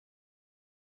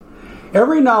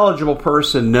Every knowledgeable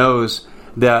person knows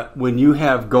that when you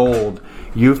have gold,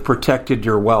 you've protected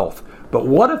your wealth. But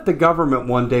what if the government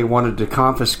one day wanted to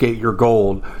confiscate your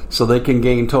gold so they can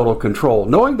gain total control,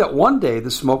 knowing that one day the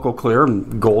smoke will clear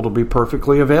and gold will be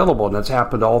perfectly available, and that's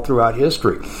happened all throughout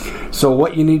history. So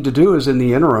what you need to do is, in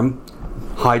the interim,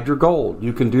 hide your gold.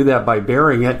 You can do that by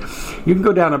burying it. You can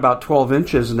go down about 12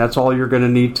 inches, and that's all you're going to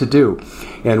need to do.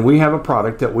 And we have a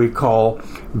product that we call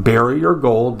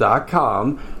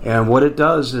buryyourgold.com, and what it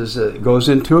does is it goes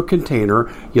into a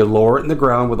container. You lower it in the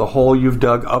ground with a hole you've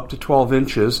dug up to 12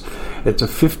 inches. It's a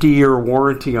 50-year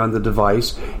warranty on the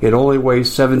device. It only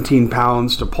weighs 17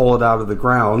 pounds to pull it out of the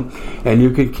ground, and you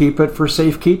can keep it for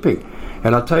safekeeping.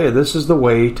 And I'll tell you, this is the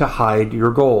way to hide your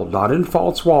gold. Not in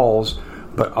false walls,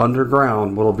 but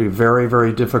underground, will be very,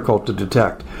 very difficult to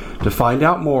detect. To find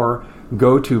out more,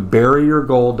 go to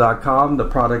buryyourgold.com. The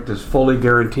product is fully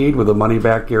guaranteed with a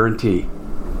money-back guarantee.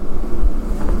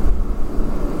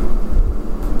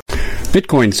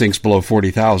 Bitcoin sinks below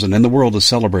 40,000, and the world is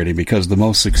celebrating because the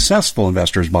most successful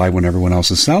investors buy when everyone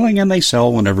else is selling, and they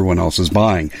sell when everyone else is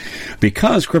buying.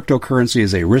 Because cryptocurrency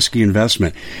is a risky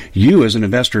investment, you as an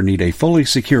investor need a fully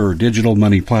secure digital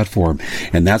money platform,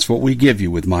 and that's what we give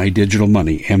you with My Digital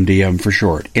Money, MDM for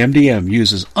short. MDM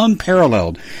uses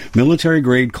unparalleled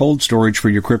military-grade cold storage for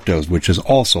your cryptos, which is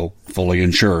also fully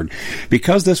insured.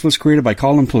 Because this was created by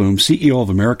Colin Plume, CEO of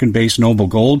American-based Noble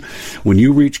Gold, when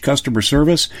you reach customer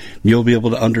service, you'll be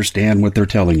able to understand what they're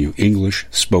telling you. English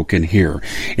spoken here.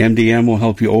 MDM will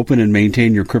help you open and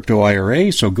maintain your crypto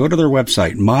IRA, so go to their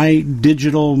website,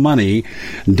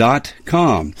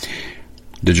 mydigitalmoney.com.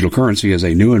 Digital currency is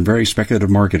a new and very speculative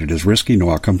market. It is risky.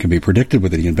 No outcome can be predicted.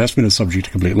 Whether the investment is subject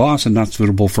to complete loss and not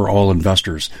suitable for all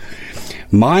investors.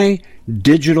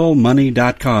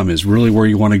 MyDigitalMoney.com is really where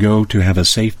you want to go to have a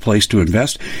safe place to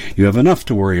invest. You have enough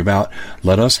to worry about.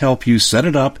 Let us help you set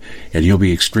it up, and you'll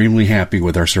be extremely happy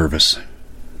with our service.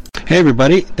 Hey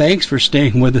everybody, thanks for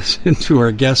staying with us into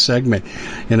our guest segment.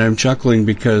 And I'm chuckling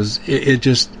because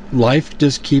life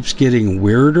just keeps getting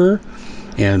weirder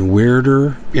and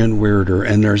weirder and weirder.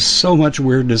 And there's so much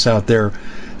weirdness out there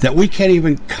that we can't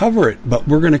even cover it. But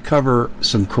we're going to cover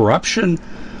some corruption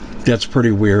that's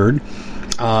pretty weird.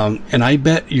 And I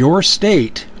bet your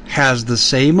state has the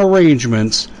same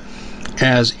arrangements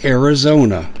as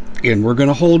Arizona. And we're going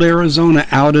to hold Arizona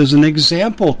out as an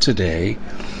example today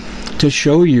to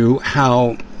show you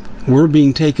how we're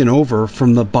being taken over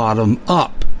from the bottom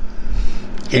up.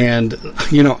 And,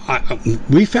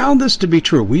 we found this to be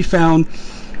true. We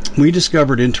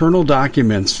discovered internal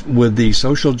documents with the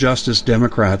social justice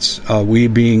Democrats, we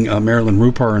being Marilyn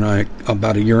Rupar and I,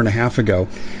 about a year and a half ago.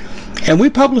 And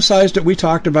we publicized it. We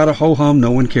talked about it. Ho-hum,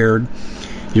 no one cared.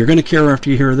 You're going to care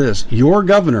after you hear this. Your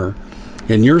governor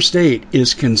in your state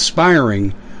is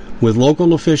conspiring with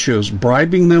local officials,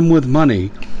 bribing them with money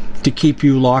to keep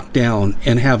you locked down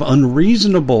and have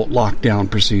unreasonable lockdown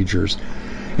procedures.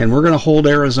 And we're going to hold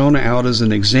Arizona out as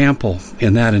an example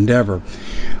in that endeavor.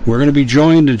 We're going to be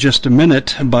joined in just a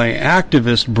minute by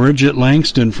activist Bridget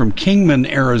Langston from Kingman,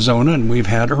 Arizona, and we've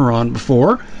had her on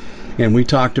before. And we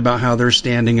talked about how they're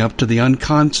standing up to the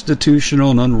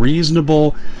unconstitutional and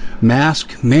unreasonable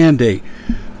mask mandate.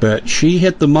 But she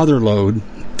hit the mother lode,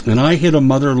 and I hit a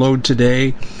mother lode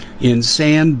today in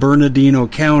San Bernardino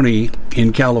County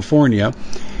in California.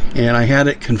 And I had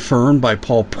it confirmed by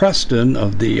Paul Preston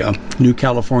of the New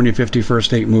California 51st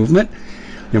State Movement.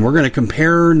 And we're going to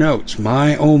compare notes.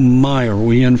 My, oh my, are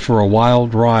we in for a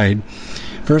wild ride.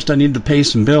 First, I need to pay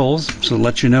some bills, so to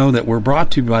let you know that we're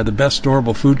brought to you by the best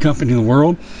storable food company in the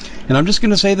world. And I'm just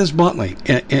going to say this bluntly.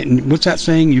 And what's that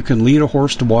saying? You can lead a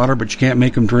horse to water, but you can't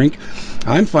make him drink.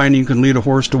 I'm finding you can lead a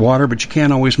horse to water, but you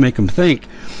can't always make him think,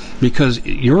 because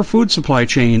your food supply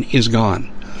chain is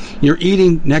gone. You're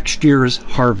eating next year's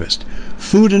harvest.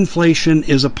 Food inflation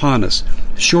is upon us.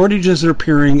 Shortages are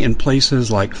appearing in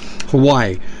places like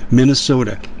Hawaii,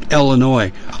 Minnesota,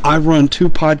 Illinois. I've run 2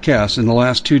 podcasts in the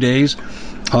last 2 days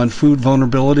on food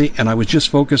vulnerability, and I was just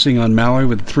focusing on Maui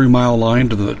with the 3-mile line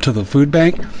to the food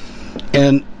bank,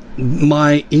 and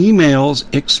my emails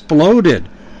exploded.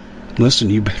 Listen,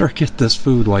 you better get this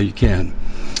food while you can.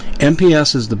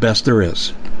 MPS is the best there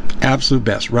is. Absolute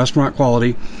best. Restaurant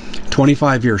quality,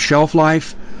 25-year shelf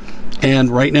life, and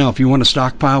right now, if you want to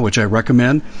stockpile, which I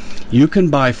recommend, you can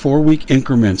buy 4-week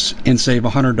increments and save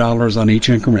 $100 on each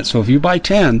increment. So if you buy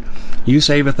 10, you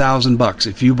save $1,000.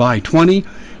 If you buy 20,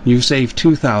 you save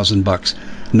 $2,000.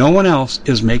 No one else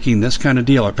is making this kind of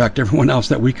deal. In fact, everyone else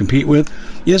that we compete with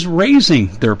is raising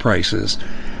their prices.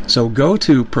 So go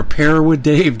to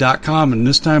preparewithdave.com, and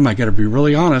this time I got to be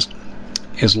really honest,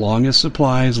 as long as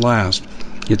supplies last.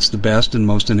 It's the best and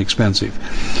most inexpensive.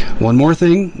 One more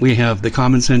thing, we have the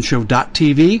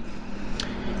CommonSenseShow.tv.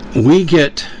 We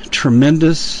get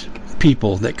tremendous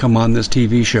people that come on this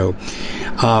TV show.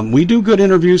 We do good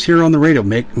interviews here on the radio,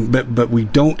 but we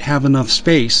don't have enough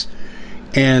space.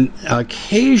 And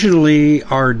occasionally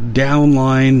our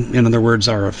downline, in other words,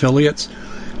 our affiliates,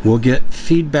 will get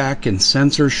feedback and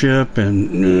censorship.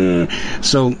 And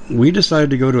so we decided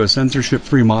to go to a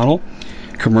censorship-free model,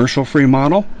 commercial-free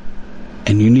model.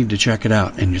 And you need to check it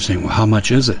out. And you're saying, well, how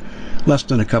much is it? Less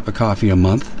than a cup of coffee a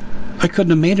month. I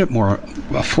couldn't have made it more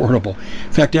affordable.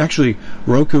 In fact, actually,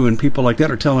 Roku and people like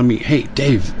that are telling me, hey,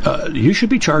 Dave, you should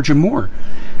be charging more.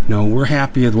 No, we're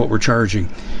happy with what we're charging.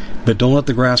 But don't let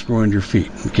the grass grow under your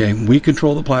feet, okay? We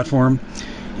control the platform.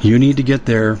 You need to get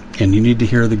there, and you need to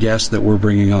hear the guests that we're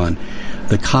bringing on.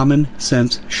 The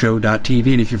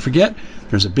CommonSenseShow.tv. And if you forget,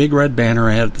 there's a big red banner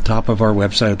ad at the top of our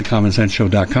website at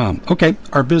thecommonsenseshow.com. Okay,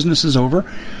 our business is over.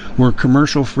 We're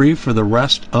commercial free for the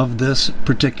rest of this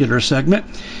particular segment.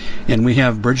 And we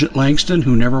have Bridget Langston,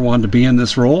 who never wanted to be in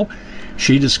this role.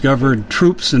 She discovered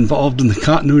troops involved in the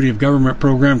continuity of government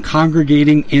program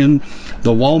congregating in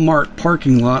the Walmart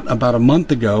parking lot about a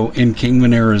month ago in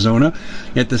Kingman, Arizona.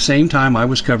 At the same time, I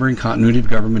was covering continuity of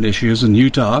government issues in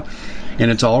Utah,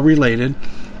 and it's all related.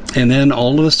 And then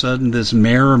all of a sudden, this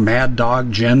Mayor Mad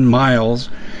Dog Jen Miles,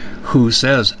 who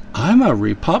says, I'm a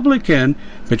Republican,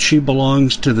 but she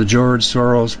belongs to the George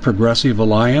Soros Progressive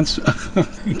Alliance.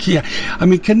 Yeah, I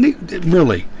mean,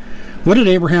 really? What did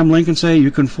Abraham Lincoln say? You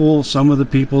can fool some of the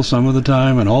people some of the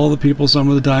time and all the people some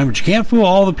of the time, but you can't fool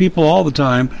all the people all the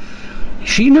time.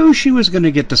 She knew she was going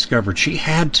to get discovered. She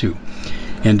had to.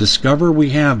 And discover we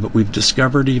have, but we've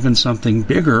discovered even something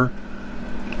bigger.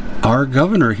 Our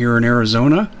governor here in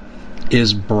Arizona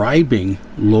is bribing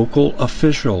local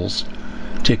officials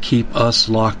to keep us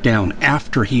locked down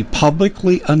after he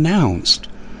publicly announced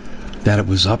that it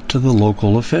was up to the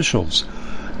local officials.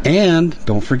 And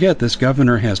don't forget, this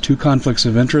governor has 2 conflicts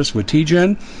of interest with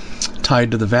TGen,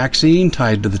 tied to the vaccine,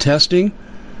 tied to the testing.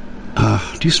 Do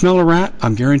you smell a rat?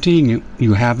 I'm guaranteeing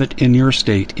you have it in your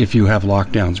state if you have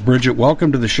lockdowns. Bridget,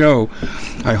 welcome to the show.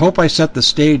 I hope I set the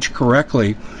stage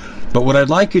correctly. But what I'd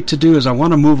like you to do is I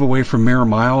want to move away from Mayor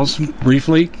Miles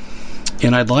briefly,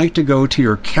 and I'd like to go to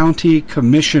your county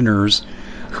commissioners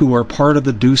who are part of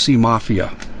the Ducey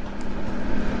Mafia.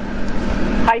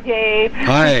 Hi, Dave.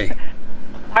 Hi.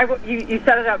 You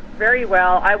set it up very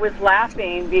well. I was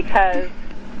laughing because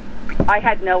I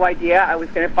had no idea I was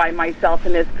going to find myself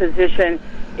in this position.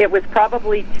 It was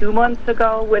probably 2 months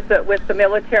ago with the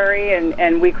military,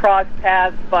 and we crossed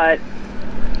paths, but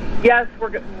yes,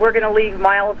 we're going to leave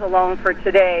Miles alone for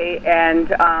today and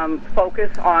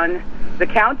focus on the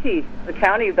county,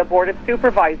 the Board of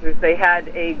Supervisors. They had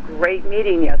a great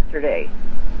meeting yesterday.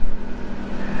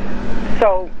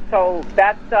 So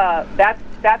that's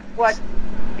what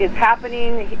is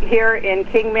happening here in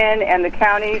Kingman and the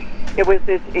county. It was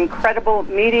this incredible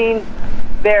meeting.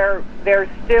 They're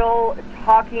still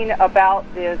talking about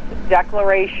this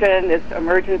declaration, this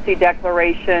emergency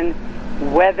declaration,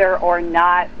 whether or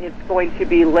not it's going to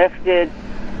be lifted.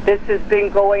 This has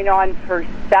been going on for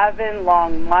 7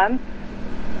 long months.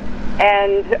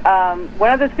 And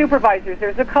one of the supervisors,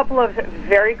 there's a couple of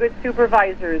very good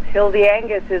supervisors. Hildy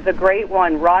Angus is a great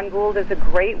one. Ron Gould is a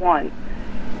great one.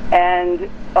 And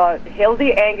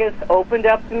Hildy Angus opened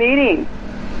up the meeting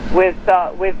with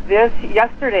this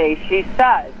yesterday. She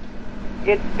said,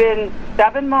 it's been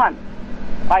 7 months.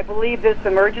 I believe this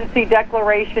emergency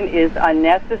declaration is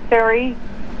unnecessary,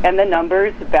 and the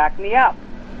numbers back me up.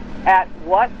 At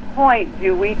what point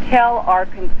do we tell our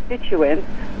constituents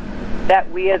that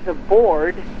we as a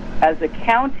board, as a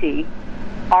county,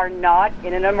 are not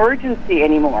in an emergency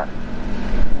anymore?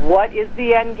 What is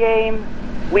the end game?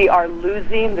 We are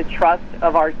losing the trust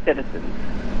of our citizens.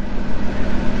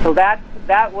 So that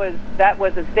was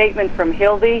a statement from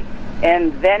Hildy,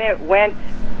 and then it went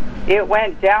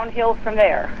downhill from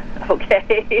there.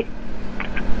 Okay.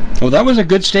 Well, that was a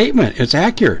good statement. It's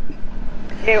accurate.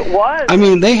 It was. I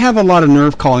mean, they have a lot of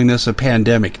nerve calling this a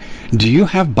pandemic. Do you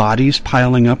have bodies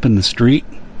piling up in the street?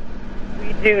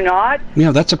 We do not.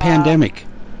 Yeah, that's a pandemic.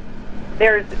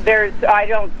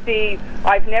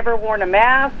 I've never worn a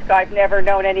mask. I've never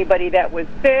known anybody that was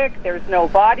sick. There's no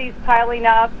bodies piling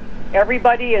up.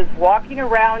 Everybody is walking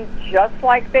around just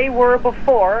like they were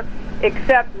before,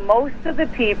 except most of the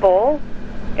people,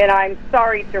 and I'm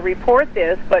sorry to report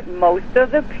this, but most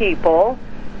of the people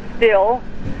still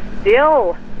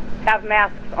have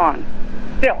masks on.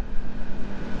 Still.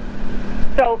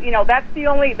 So, that's the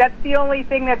only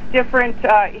thing that's different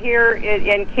here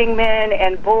in Kingman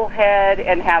and Bullhead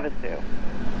and Havasu.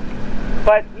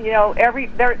 But,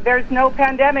 there's no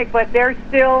pandemic, but they're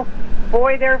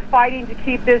fighting to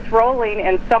keep this rolling.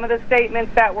 And some of the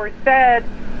statements that were said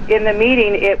in the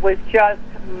meeting, it was just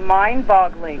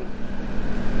mind-boggling.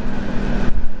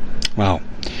 Wow.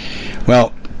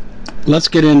 Well, let's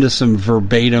get into some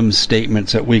verbatim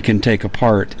statements that we can take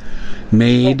apart,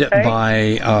 made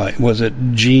by, was it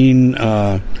Jean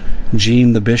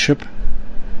the Bishop?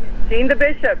 Jean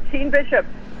Bishop.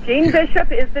 Jean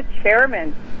Bishop is the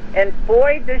chairman, and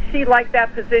boy, does she like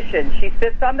that position. She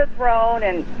sits on the throne,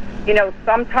 and,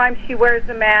 sometimes she wears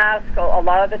a mask. A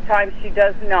lot of the time she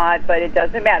does not, but it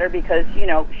doesn't matter because,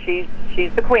 she's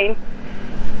the queen.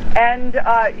 And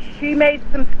she made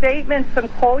some statements, some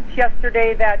quotes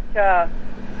yesterday that,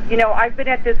 I've been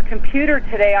at this computer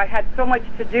today. I had so much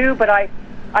to do, but I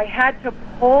had to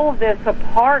pull this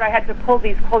apart. I had to pull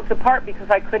these quotes apart because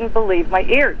I couldn't believe my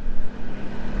ears.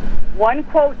 One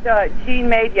quote Jean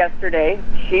made yesterday,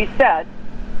 she said,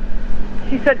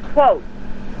 quote,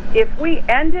 "If we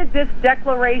ended this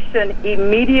declaration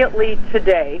immediately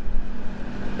today,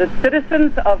 the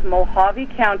citizens of Mojave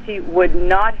County would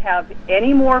not have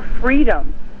any more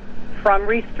freedom from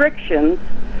restrictions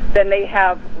than they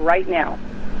have right now."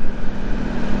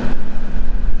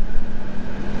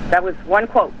 That was one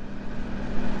quote.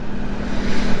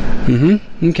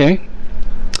 Mm-hmm. Okay.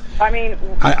 I mean,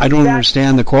 I don't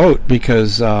understand the quote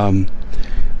because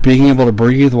being able to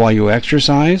breathe while you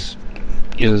exercise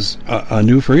is a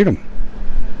new freedom.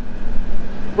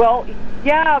 Well,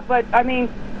 yeah, but I mean,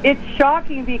 it's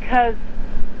shocking because,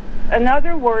 in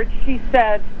other words, she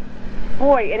said,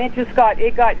 boy, and it got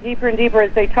deeper and deeper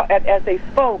as they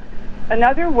spoke. In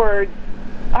other words,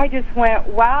 I just went,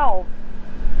 wow.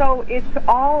 So it's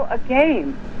all a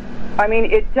game. I mean,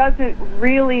 it doesn't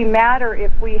really matter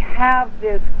if we have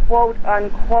this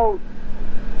quote-unquote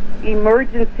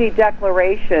emergency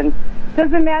declaration. It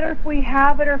doesn't matter if we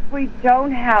have it or if we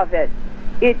don't have it.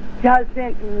 It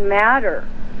doesn't matter.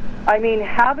 I mean,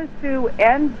 Havasu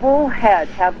and Bullhead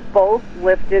have both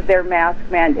lifted their mask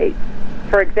mandates.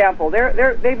 For example,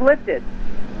 they've lifted,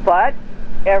 but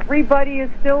everybody is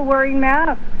still wearing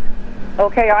masks.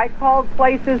 Okay, I called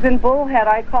places in Bullhead.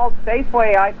 I called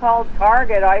Safeway. I called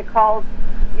Target. I called,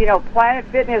 Planet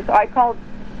Fitness.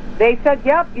 They said,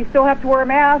 yep, you still have to wear a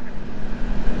mask.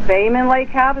 Same in Lake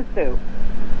Havasu.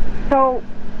 So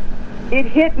it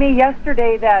hit me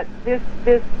yesterday that this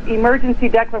emergency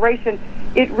declaration,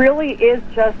 it really is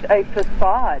just a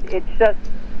facade.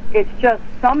 It's just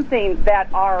something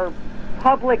that our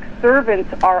public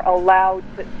servants are allowed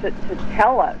to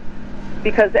tell us.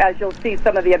 Because as you'll see,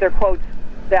 some of the other quotes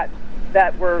that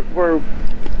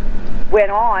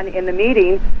went on in the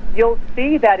meeting, you'll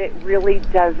see that it really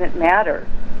doesn't matter.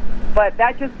 But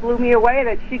that just blew me away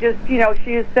that she just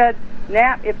said,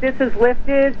 nah, if this is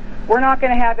lifted, we're not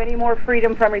going to have any more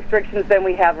freedom from restrictions than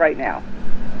we have right now.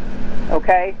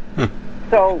 Okay?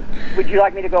 So, would you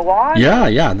like me to go on?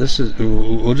 Yeah.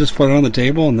 We'll just put it on the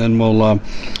table and then we'll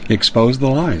expose the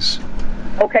lies.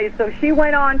 Okay, so she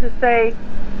went on to say,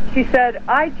 she said,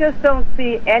 I just don't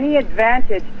see any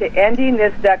advantage to ending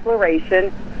this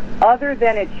declaration other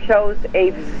than it shows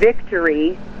a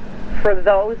victory for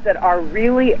those that are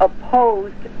really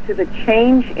opposed to the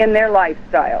change in their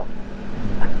lifestyle.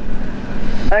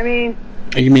 I mean...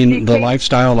 You mean the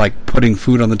lifestyle, like putting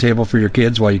food on the table for your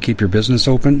kids while you keep your business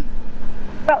open?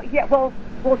 Well, yeah, well,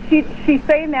 she's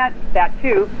saying that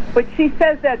too, but she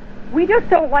says that we just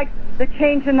don't like the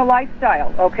change in the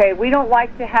lifestyle, okay? We don't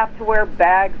like to have to wear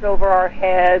bags over our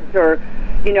heads or,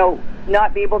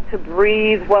 not be able to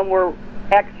breathe when we're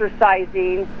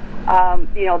exercising.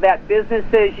 That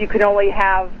businesses, you can only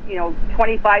have,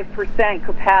 25%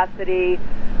 capacity.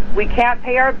 We can't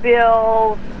pay our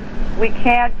bills. We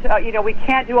can't, we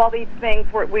can't do all these things.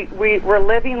 We're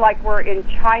living like we're in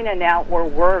China now, or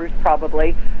worse,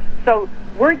 probably. So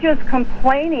we're just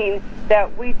complaining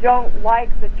that we don't like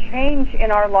the change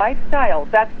in our lifestyle.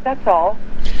 That's all.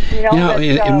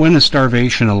 And when is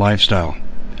starvation a lifestyle?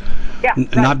 Yeah,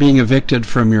 not being evicted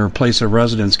from your place of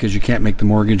residence because you can't make the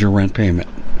mortgage or rent payment.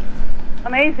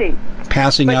 Amazing.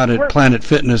 Passing out at Planet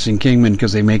Fitness in Kingman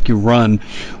because they make you run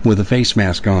with a face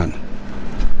mask on.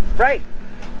 Right.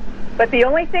 But the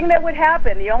only thing that would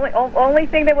happen, the only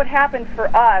thing that would happen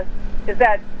for us is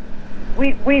that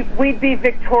we'd be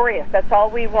victorious. That's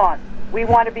all we want. We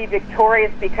want to be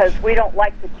victorious because we don't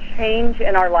like the change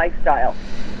in our lifestyle.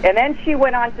 And then she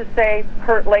went on to say,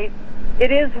 curtly,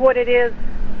 it is what it is.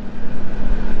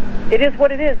 It is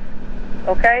what it is.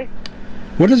 Okay?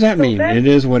 What does that mean? It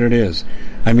is what it is.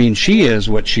 I mean, she is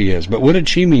what she is. But what did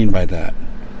she mean by that?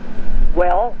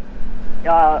 Well,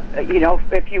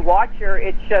 if you watch her,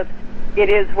 it's just, it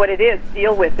is what it is.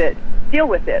 Deal with it. deal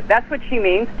with it. That's what she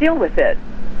means. Deal with it.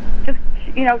 Just,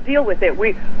 deal with it.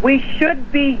 We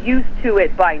should be used to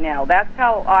it by now. That's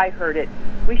how I heard it.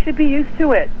 We should be used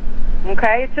to it.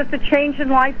 Okay? It's just a change in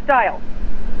lifestyle.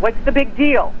 What's the big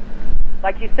deal?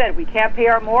 Like you said, we can't pay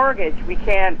our mortgage.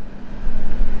 We're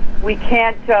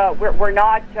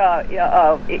not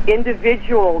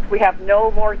individuals. We have no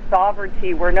more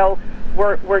sovereignty. We're no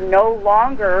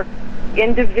longer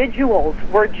individuals.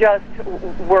 We're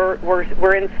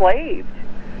enslaved.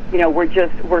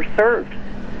 We're serfs,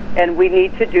 and we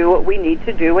need to do what we need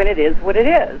to do, and it is what it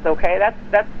is. Okay,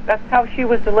 that's how she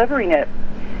was delivering it.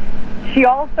 She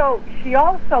also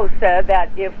said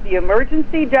that if the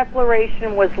emergency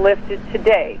declaration was lifted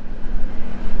today,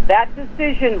 that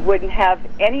decision wouldn't have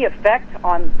any effect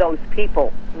on those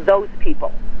people.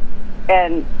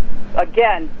 And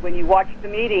again, when you watch the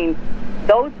meeting,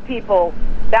 those people,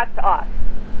 that's us.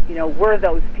 We're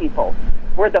those people.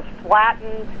 We're the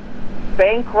flattened,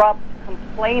 bankrupt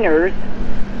complainers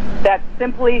that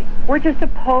simply, we're just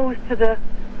opposed to the...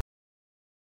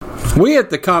 We at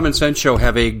the Common Sense Show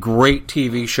have a great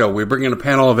TV show. We bring in a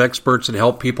panel of experts and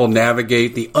help people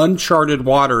navigate the uncharted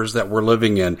waters that we're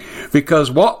living in.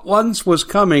 Because what once was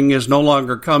coming is no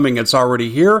longer coming. It's already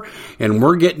here, and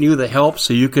we're getting you the help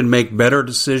so you can make better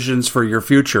decisions for your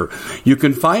future. You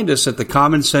can find us at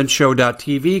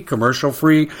thecommonsenseshow.tv,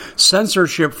 commercial-free,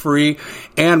 censorship-free,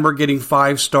 and we're getting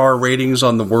 5-star ratings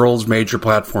on the world's major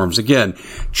platforms. Again,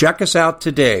 check us out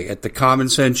today at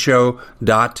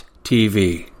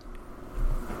thecommonsenseshow.tv.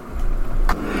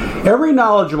 Every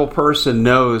knowledgeable person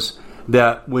knows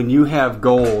that when you have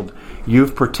gold,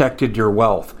 you've protected your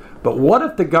wealth. But what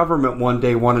if the government one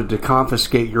day wanted to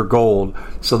confiscate your gold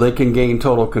so they can gain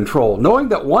total control, knowing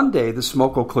that one day the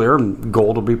smoke will clear and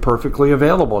gold will be perfectly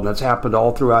available, and that's happened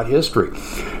all throughout history.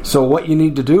 So what you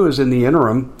need to do is, in the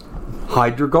interim,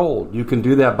 hide your gold. You can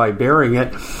do that by burying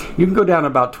it. You can go down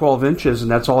about 12 inches, and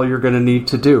that's all you're going to need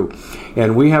to do.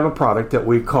 And we have a product that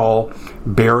we call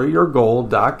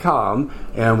buryyourgold.com,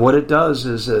 and what it does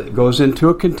is it goes into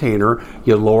a container.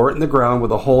 You lower it in the ground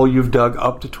with a hole you've dug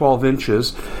up to 12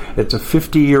 inches. It's a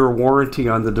 50-year warranty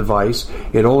on the device.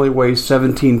 It only weighs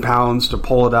 17 pounds to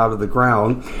pull it out of the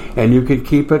ground, and you can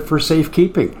keep it for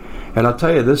safekeeping. And I'll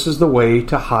tell you, this is the way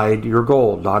to hide your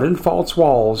gold. Not in false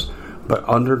walls, but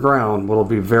underground will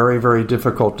be very, very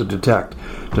difficult to detect.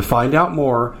 To find out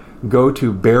more, go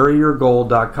to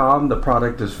buryyourgold.com. The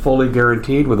product is fully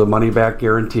guaranteed with a money-back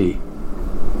guarantee.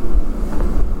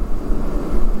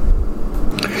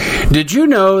 Did you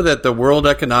know that the World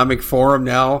Economic Forum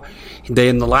now,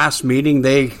 in the last meeting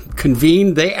they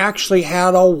convened, they actually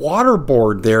had a water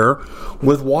board there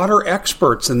with water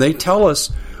experts, and they tell us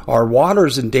our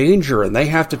water's in danger and they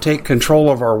have to take control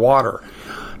of our water.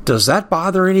 Does that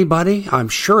bother anybody? I'm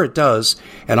sure it does.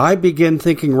 And I begin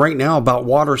thinking right now about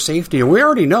water safety. And we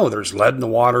already know there's lead in the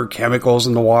water, chemicals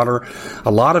in the water.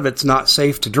 A lot of it's not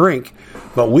safe to drink.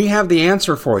 But we have the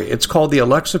answer for you. It's called the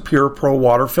Alexa Pure Pro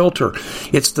Water Filter.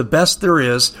 It's the best there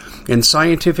is, and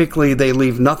scientifically they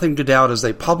leave nothing to doubt as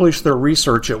they publish their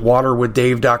research at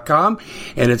waterwithdave.com,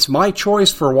 and it's my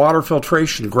choice for water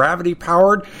filtration.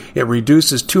 Gravity-powered, it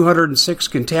reduces 206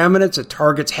 contaminants, it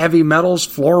targets heavy metals,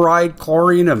 fluoride,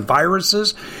 chlorine, and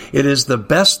viruses. It is the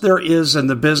best there is in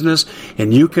the business,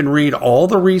 and you can read all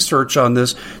the research on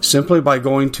this simply by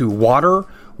going to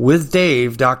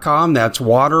waterwithdave.com. That's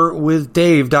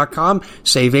waterwithdave.com.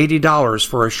 Save $80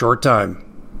 for a short time.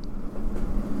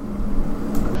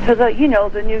 So the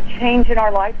new change in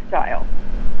our lifestyle,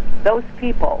 those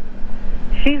people,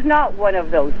 she's not one of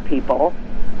those people.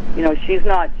 She's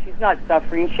not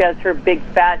suffering. She has her big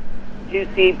fat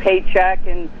juicy paycheck,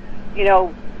 and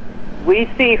we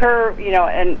see her,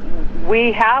 and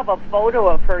we have a photo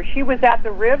of her. She was at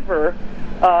the river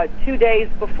 2 days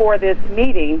before this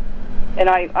meeting, and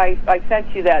I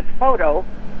sent you that photo.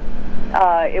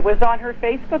 It was on her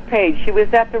Facebook page. She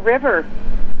was at the river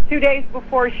 2 days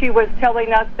before she was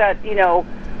telling us that,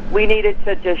 we needed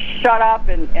to just shut up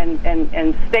and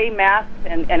stay masked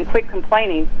and quit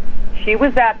complaining. She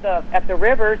was at the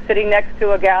river sitting next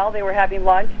to a gal. They were having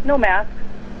lunch. No masks,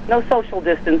 no social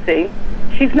distancing.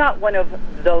 She's not one of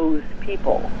those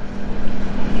people.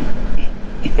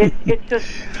 It's just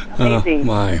amazing.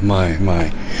 My.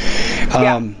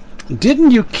 Yeah.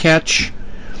 Didn't you catch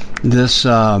this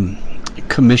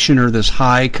commissioner, this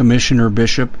high commissioner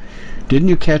bishop? Didn't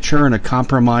you catch her in a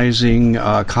compromising,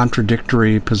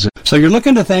 contradictory position? So you're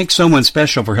looking to thank someone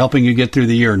special for helping you get through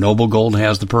the year. Noble Gold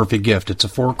has the perfect gift. It's a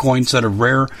 4-coin set of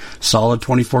rare, solid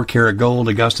 24-karat gold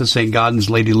Augusta St. Gaudens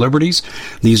Lady Liberties.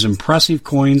 These impressive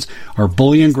coins are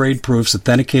bullion-grade proofs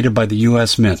authenticated by the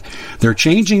U.S. Mint. They're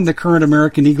changing the current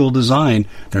American Eagle design.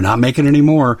 They're not making any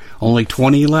more. Only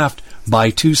 20 left. Buy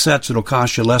 2 sets. It'll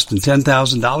cost you less than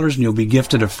 $10,000, and you'll be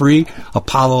gifted a free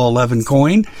Apollo 11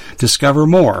 coin. Discover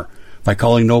more by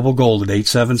calling Noble Gold at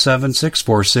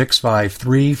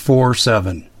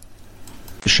 877-646-5347.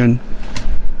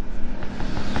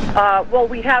 Well,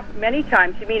 we have many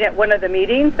times. You mean at one of the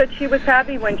meetings that she was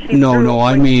having when she... No,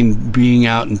 I mean being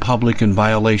out in public in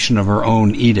violation of her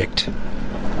own edict.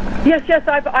 Yes,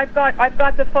 I've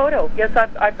got the photo. Yes,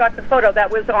 I've got the photo.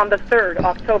 That was on the 3rd,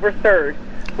 October 3rd,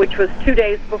 which was 2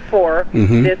 days before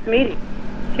this meeting.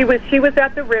 She was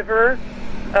at the river,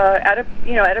 at a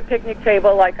picnic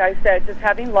table, like I said, just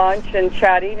having lunch and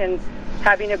chatting and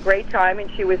having a great time. And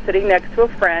she was sitting next to a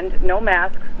friend. No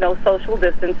masks, no social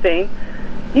distancing.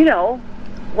 You know,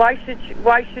 why should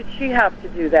she have to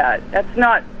do that? That's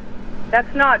not.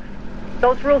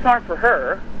 Those rules aren't for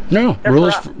her. No,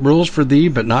 rules for thee,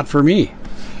 but not for me.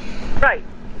 Right.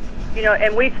 You know,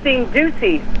 and we've seen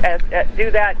Ducey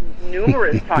do that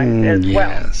numerous times as well.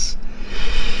 Yes.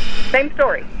 Same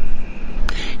story.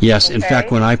 Yes, okay. In fact,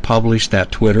 when I published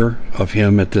that Twitter of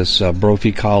him at this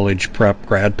Brophy College prep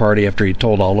grad party after he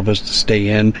told all of us to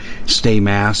stay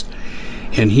masked,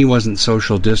 and he wasn't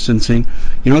social distancing,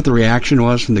 you know what the reaction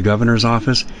was from the governor's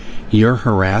office? You're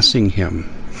harassing him.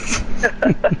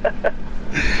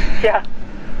 Yeah.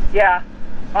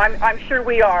 I'm sure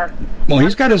we are. Well,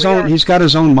 he's got his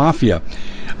own mafia.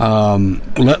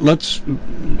 Let's,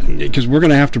 because we're going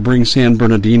to have to bring San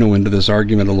Bernardino into this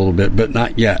argument a little bit, but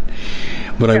not yet.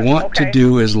 What I want to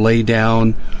do is lay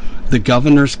down the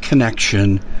governor's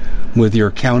connection with your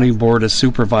county board of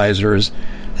supervisors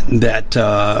that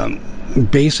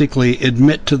basically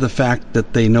admit to the fact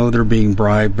that they know they're being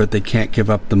bribed, but they can't give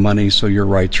up the money, so your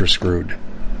rights are screwed.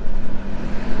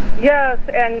 Yes,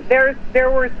 and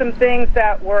there were some things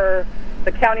that were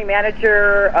the county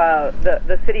manager,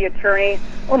 the city attorney.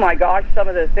 Oh my gosh, some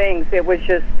of the things, it was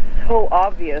just so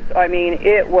obvious. I mean,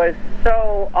 it was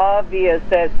so obvious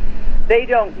that they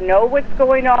don't know what's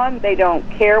going on. They don't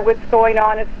care what's going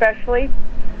on, especially.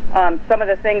 Some of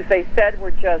the things they said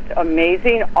were just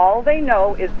amazing. All they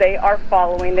know is they are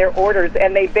following their orders,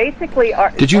 and they basically are...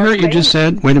 Did you hear what you just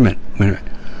said? Wait a minute.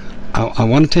 I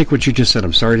want to take what you just said.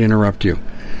 I'm sorry to interrupt you.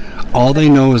 All they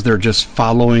know is they're just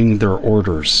following their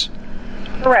orders.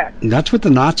 Correct. That's what the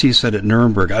Nazis said at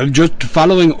Nuremberg. I'm just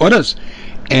following orders.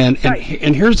 And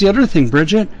here's the other thing,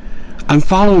 Bridget. I'm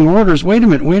following orders. Wait a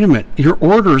minute. Your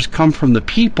orders come from the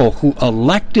people who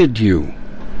elected you,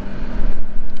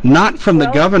 not from the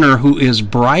governor who is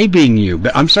bribing you.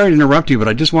 But I'm sorry to interrupt you, but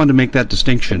I just wanted to make that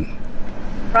distinction.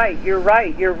 Right. You're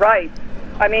right.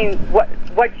 I mean, what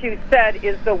you said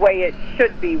is the way it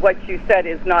should be. What you said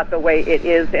is not the way it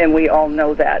is, and we all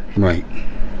know that. Right.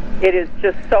 It is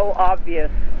just so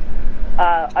obvious.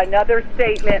 Another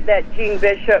statement that Jean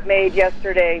Bishop made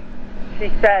yesterday, she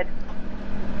said,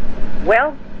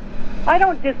 well, I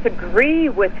don't disagree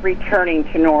with returning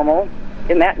to normal.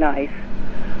 Isn't that nice?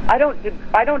 I don't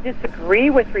disagree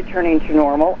with returning to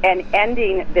normal and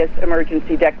ending this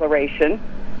emergency declaration.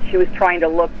 She was trying to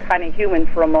look kind of human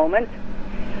for a moment.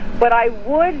 But I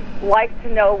would like to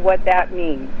know what that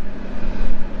means.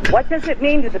 What does it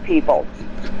mean to the people?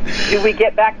 Do we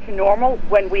get back to normal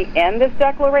when we end this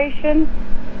declaration?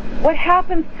 What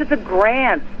happens to the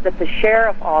grants that the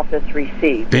sheriff office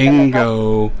received?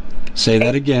 Bingo. Say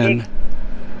that again.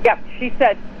 Yep, she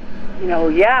said,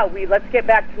 let's get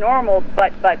back to normal,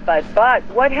 but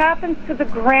what happens to the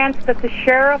grants that the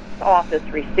sheriff's office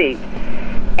received?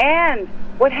 And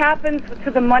what happens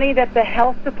to the money that the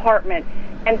health department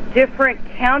and different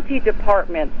county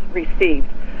departments received?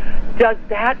 Does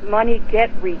that money get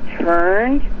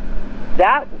returned?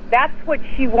 That's what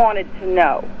she wanted to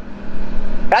know.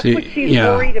 That's what she's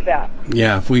worried about.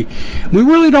 Yeah, if we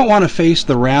really don't want to face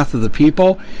the wrath of the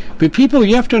people, but people,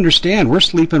 you have to understand, we're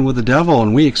sleeping with the devil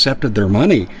and we accepted their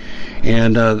money.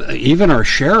 And even our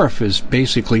sheriff is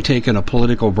basically taking a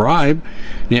political bribe.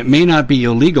 It may not be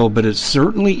illegal, but it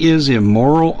certainly is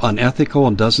immoral, unethical,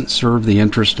 and doesn't serve the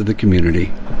interest of the community.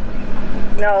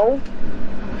 No.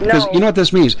 Because you know what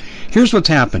this means? Here's what's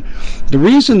happened. The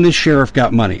reason this sheriff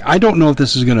got money, I don't know if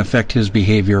this is going to affect his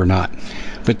behavior or not,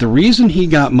 but the reason he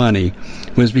got money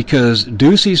was because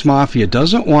Ducey's Mafia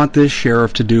doesn't want this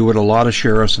sheriff to do what a lot of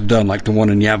sheriffs have done, like the one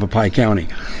in Yavapai County.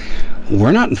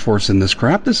 We're not enforcing this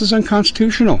crap. This is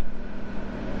unconstitutional.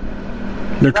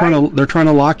 They're trying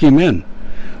to lock him in.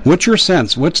 What's your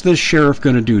sense? What's this sheriff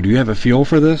going to do? Do you have a feel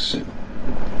for this?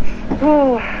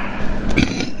 Oh,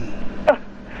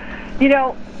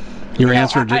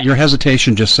 Your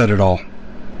hesitation just said it all.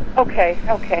 Okay,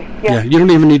 yeah. You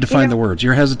don't even need to find the words.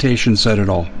 Your hesitation said it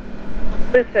all.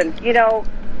 Listen,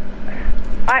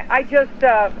 I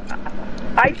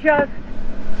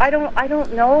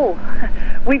don't know.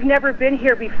 We've never been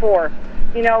here before,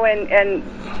 and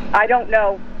I don't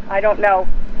know.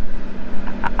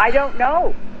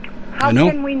 How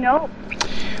can we know?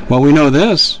 Well, we know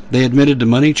this. They admitted to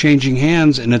money changing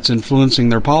hands, and it's influencing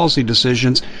their policy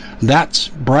decisions. That's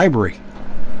bribery.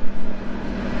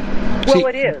 Well,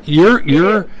 it is.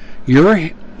 Your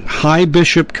High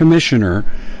Bishop Commissioner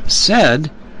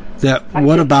said that.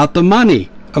 What about the money?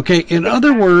 Okay. In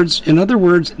other words,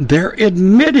 they're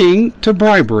admitting to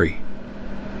bribery.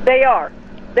 They are,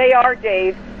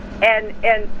 Dave.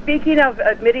 And speaking of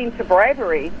admitting to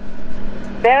bribery,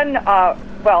 then I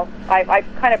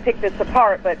kind of picked this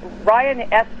apart, but Ryan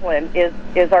Esplin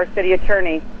is our city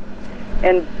attorney,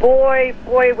 and boy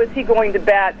was he going to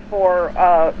bat for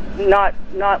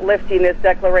not lifting this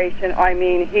declaration. I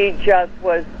mean, he just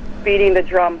was beating the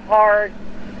drum hard.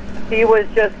 He was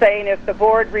just saying if the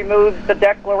board removes the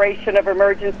declaration of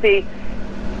emergency,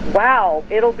 wow,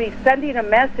 it'll be sending a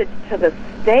message to the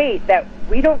state that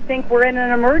we don't think we're in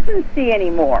an emergency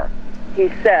anymore, he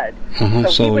said.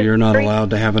 So you're not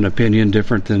allowed to have an opinion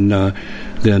different than the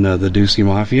Ducey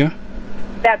Mafia?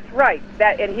 That's right.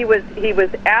 And he was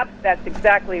apt. That's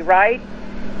exactly right.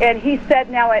 And he said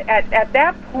now at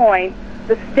that point,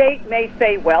 the state may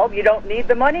say, well, you don't need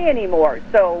the money anymore,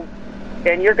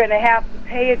 and you're going to have to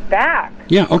pay it back.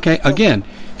 Yeah, okay. Again,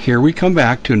 here we come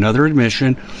back to another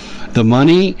admission. The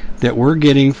money that we're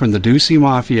getting from the Ducey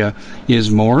Mafia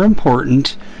is more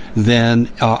important than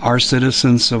our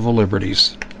citizens' civil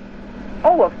liberties.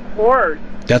 Oh, of course.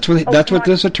 That's what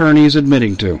this attorney is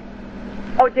admitting to.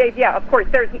 Oh, Dave, yeah, of course.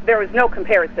 There was no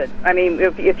comparison. I mean,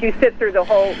 if you sit through the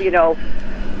whole,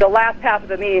 the last half of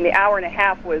the meeting, the hour and a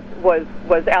half was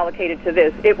allocated to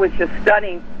this. It was just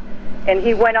stunning. And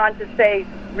he went on to say,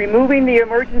 removing the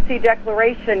emergency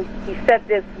declaration, he said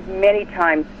this many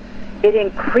times, it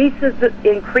increases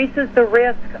the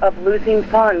risk of losing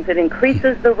funds. It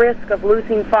increases the risk of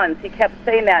losing funds. He kept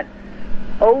saying that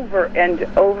over and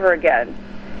over again.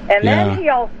 And then he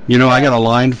also... I got a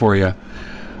line for you.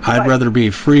 I'd rather be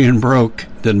free and broke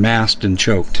than masked and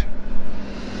choked.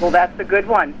 Well, that's a good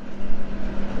one.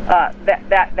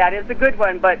 That is a good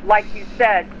one. But like you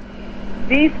said,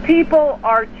 these people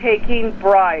are taking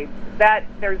bribes.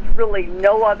 There's really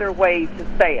no other way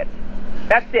to say it.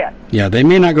 That's it. Yeah, they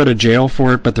may not go to jail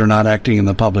for it, but they're not acting in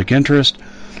the public interest.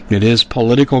 It is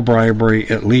political bribery,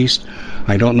 at least.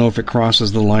 I don't know if it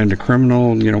crosses the line to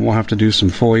criminal. We'll have to do some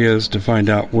FOIAs to find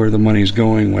out where the money's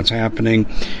going, what's happening,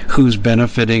 who's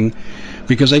benefiting.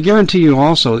 Because I guarantee you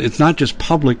also, it's not just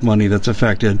public money that's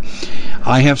affected.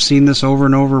 I have seen this over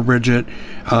and over, Bridget.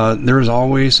 There is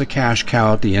always a cash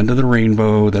cow at the end of the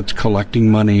rainbow that's collecting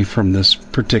money from this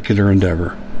particular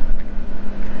endeavor.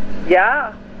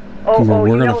 Yeah. We're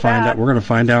going to find out. We're going to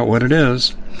find out what it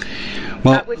is.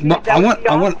 Well,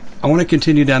 I want to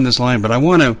continue down this line, but I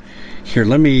want to. Here,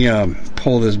 let me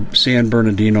pull this San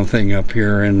Bernardino thing up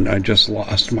here, and I just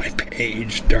lost my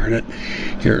page. Darn it!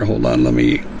 Here, hold on. Let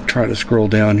me try to scroll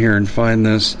down here and find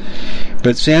this.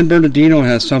 But San Bernardino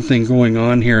has something going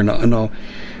on here, and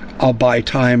I'll buy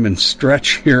time and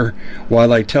stretch here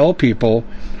while I tell people.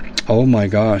 Oh my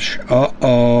gosh!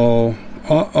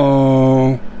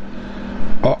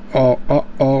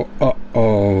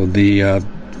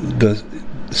 The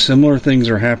similar things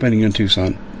are happening in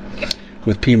Tucson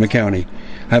with Pima County.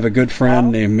 I have a good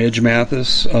friend named Midge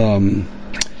Mathis, and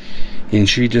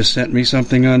she just sent me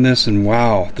something on this, and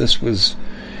wow, this was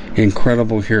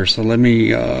incredible here. So let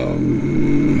me,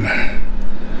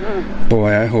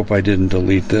 boy, I hope I didn't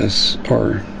delete this,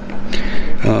 or,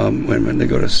 wait a minute, they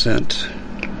go to sent.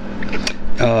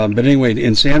 But anyway,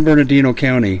 in San Bernardino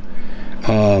County,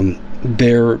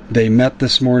 they met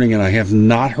this morning, and I have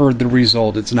not heard the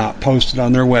result. It's not posted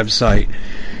on their website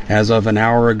as of an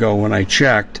hour ago when I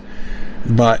checked.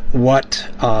 But what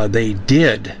they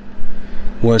did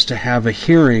was to have a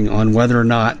hearing on whether or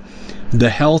not the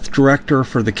health director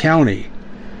for the county,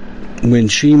 when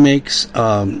she makes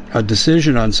a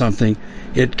decision on something,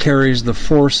 it carries the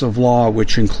force of law,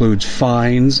 which includes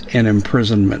fines and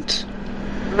imprisonment.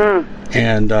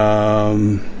 And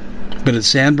but it's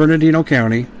San Bernardino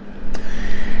County,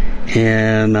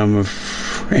 and I'm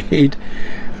afraid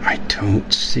I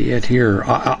don't see it here.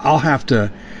 I'll have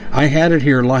to I had it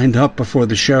here lined up before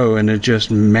the show, and it just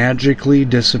magically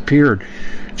disappeared.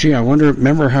 Gee, I wonder,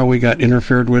 remember how we got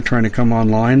interfered with trying to come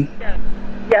online?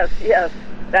 Yes.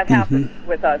 That happens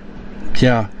with us.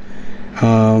 Yeah.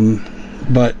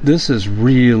 But this is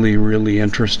really, really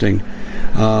interesting.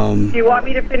 Do you want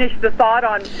me to finish the thought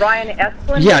on Ryan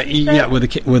Esplin? Yeah,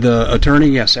 with the attorney,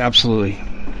 yes, absolutely.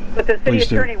 With the city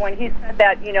attorney, when he said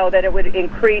that, that it would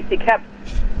increase, he kept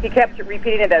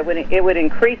repeating that it would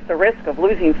increase the risk of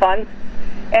losing funds,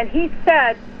 and he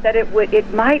said that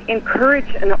it might encourage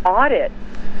an audit,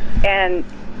 and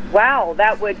wow,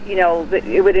 that would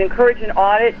it would encourage an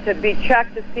audit to be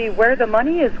checked to see where the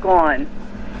money is gone.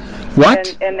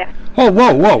 What?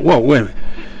 Whoa, wait a minute.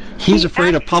 He's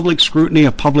afraid of public scrutiny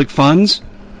of public funds?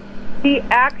 He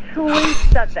actually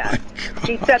said that.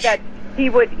 He said that he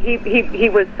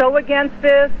was so against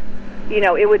this,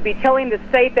 it would be telling the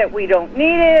state that we don't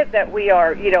need it, that we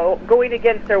are, going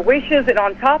against their wishes, and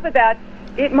on top of that,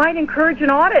 it might encourage an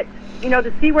audit,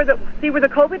 to see where the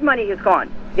COVID money has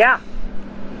gone. Yeah.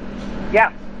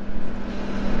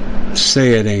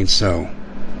 Say it ain't so.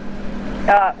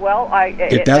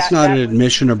 If that's not an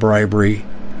admission of bribery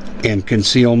and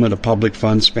concealment of public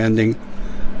fund spending,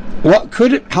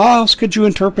 how else could you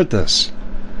interpret this?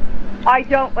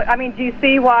 Do you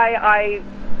see why I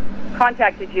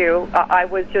contacted you? I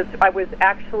was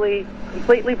actually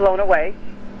completely blown away.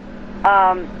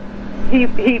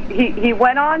 He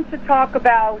went on to talk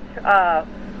about,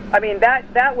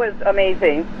 that was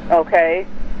amazing, okay?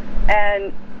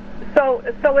 And so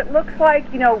it looks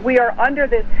like, we are under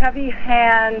this heavy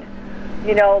hand,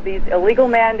 these illegal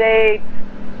mandates.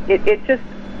 It just,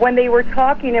 when they were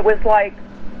talking, it was like,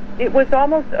 it was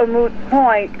almost a moot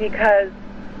point, because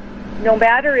no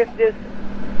matter if this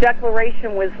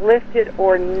declaration was lifted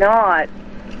or not,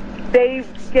 they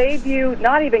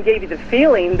not even gave you the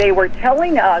feeling, they were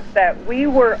telling us that we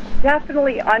were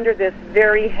definitely under this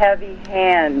very heavy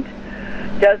hand.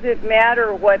 Doesn't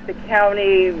matter what the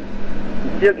county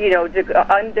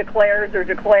undeclares or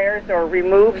declares or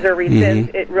removes or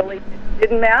rescinds. It really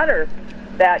didn't matter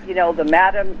that, the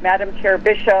Madam Chair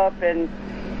Bishop and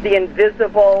the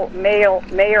invisible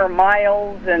Mayor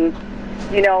Miles and,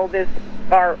 this,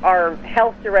 our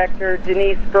health director,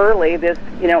 Denise Burley, this,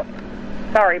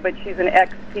 sorry, but she's an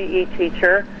ex-PE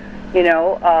teacher,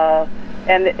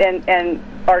 and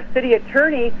our city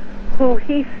attorney, who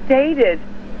he stated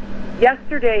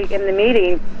yesterday in the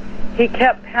meeting, he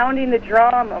kept pounding the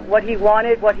drum of what he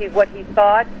wanted, what he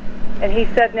thought, and he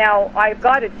said, now, I've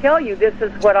got to tell you, this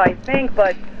is what I think,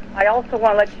 but I also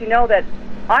want to let you know that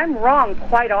I'm wrong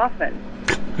quite often.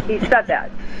 He said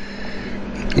that.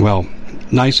 Well,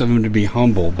 nice of him to be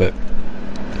humble, but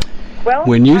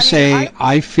when you say,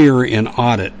 I fear an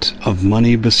audit of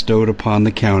money bestowed upon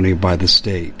the county by the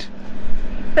state.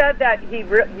 He said that he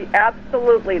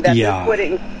absolutely, that this would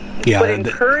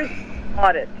encourage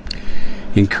audit.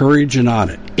 Encourage an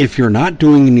audit. If you're not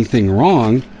doing anything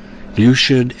wrong, you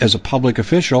should, as a public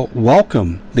official,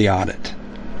 welcome the audit.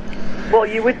 Well,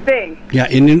 you would think. Yeah,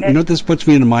 and you know what this puts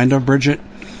me in the mind of, Bridget?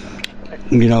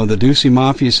 The Ducey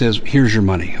Mafia says, here's your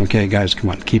money. Okay, guys,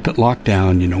 come on, keep it locked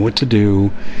down. You know what to do.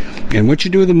 And what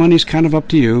you do with the money is kind of up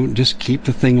to you. Just keep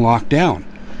the thing locked down.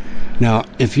 Now,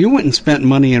 if you went and spent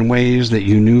money in ways that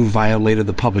you knew violated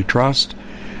the public trust,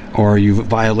 or you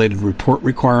violated report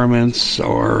requirements,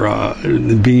 or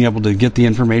being able to get the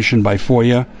information by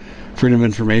FOIA, Freedom of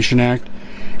Information Act,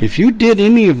 if you did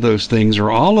any of those things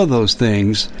or all of those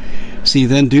things, see,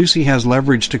 then Ducey has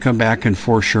leverage to come back and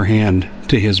force your hand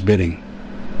to his bidding.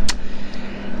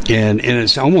 And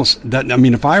it's almost that,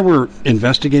 if I were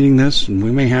investigating this, and we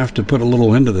may have to put a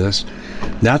little into this,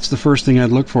 that's the first thing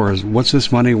I'd look for is, what's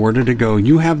this money? Where did it go?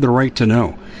 You have the right to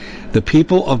know. The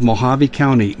people of Mojave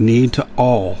County need to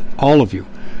all of you,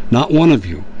 not one of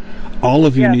you, all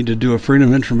of you need to do a Freedom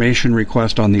of Information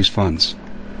request on these funds.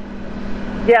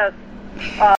 Yes.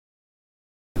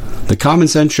 The Common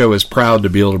Sense Show is proud to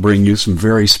be able to bring you some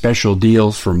very special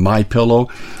deals from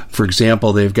MyPillow. For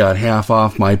example, they've got half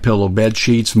off MyPillow bed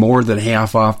sheets, more than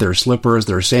half off their slippers,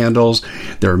 their sandals,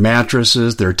 their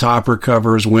mattresses, their topper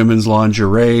covers, women's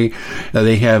lingerie.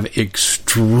 They have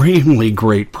extremely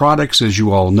great products, as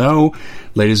you all know.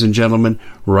 Ladies and gentlemen,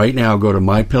 right now go to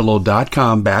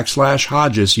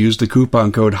mypillow.com/Hodges. Use the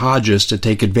coupon code Hodges to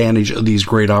take advantage of these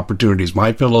great opportunities.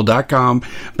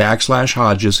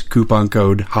 mypillow.com/Hodges, coupon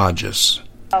code Hodges.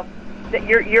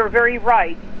 You're very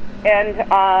right. And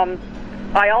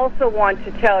I also want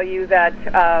to tell you that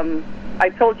I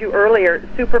told you earlier,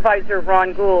 Supervisor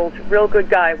Ron Gould, real good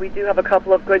guy. We do have a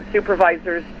couple of good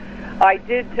supervisors. I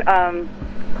did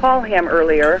call him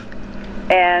earlier,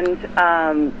 and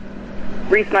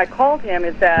reason I called him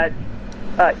is that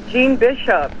Jean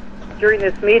Bishop, during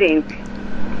this meeting,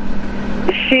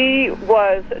 she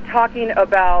was talking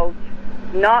about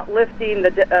not lifting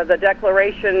the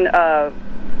declaration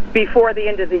before the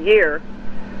end of the year.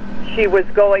 She was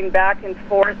going back and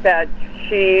forth that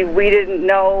we didn't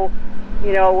know,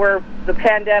 where the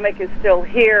pandemic is still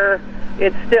here,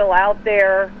 it's still out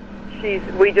there.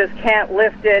 We just can't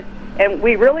lift it, and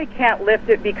we really can't lift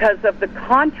it because of the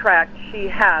contract she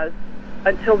has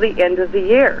until the end of the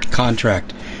year.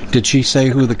 Contract. Did she say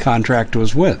who the contract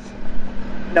was with?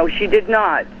 No, she did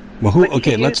not. Well,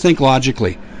 let's think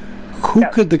logically.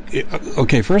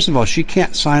 First of all, she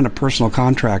can't sign a personal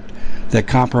contract that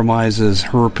compromises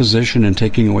her position in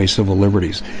taking away civil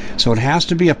liberties. So it has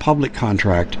to be a public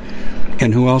contract.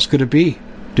 And who else could it be?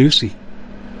 Ducey.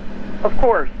 Of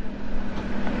course.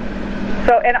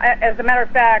 So, and as a matter of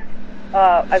fact,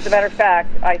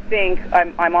 I think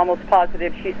I'm almost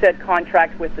positive she said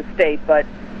contract with the state, but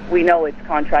we know it's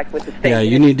contract with the state. Yeah,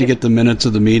 you need to get the minutes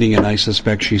of the meeting, and I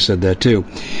suspect she said that too.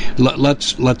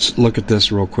 Let's look at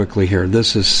this real quickly here.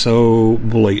 This is so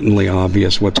blatantly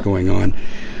obvious what's going on.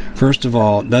 First of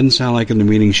all, it doesn't sound like in the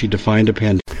meeting she defined a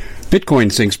pandemic.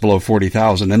 Bitcoin sinks below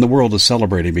 40,000, and the world is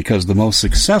celebrating because the most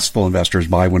successful investors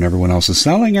buy when everyone else is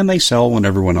selling, and they sell when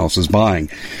everyone else is buying.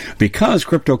 Because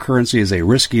cryptocurrency is a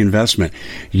risky investment,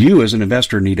 you as an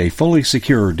investor need a fully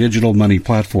secure digital money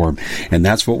platform, and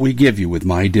that's what we give you with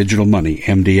My Digital Money,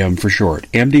 MDM for short.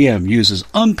 MDM uses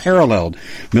unparalleled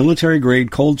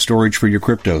military-grade cold storage for your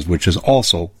cryptos, which is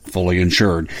also fully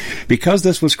insured. Because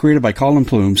this was created by Colin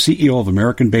Plume, CEO of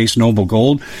American-based Noble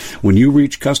Gold, when you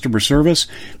reach customer service,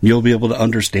 you'll be able to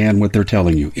understand what they're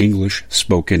telling you. English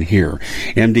spoken here.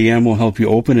 MDM will help you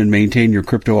open and maintain your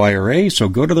crypto IRA, so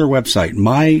go to their website,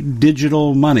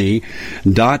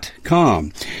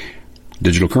 mydigitalmoney.com.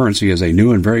 Digital currency is a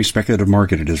new and very speculative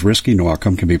market. It is risky. No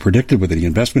outcome can be predicted. With any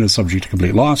investment is subject to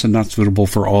complete loss and not suitable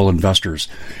for all investors.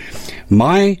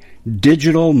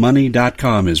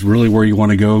 MyDigitalMoney.com is really where you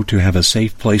want to go to have a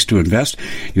safe place to invest.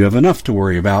 You have enough to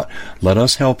worry about. Let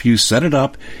us help you set it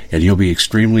up, and you'll be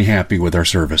extremely happy with our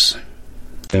service.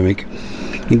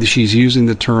 She's using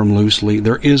the term loosely.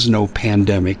 There is no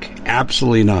pandemic.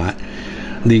 Absolutely not.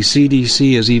 The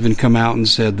CDC has even come out and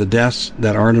said the deaths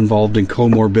that aren't involved in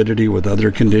comorbidity with other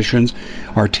conditions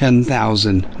are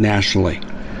 10,000 nationally.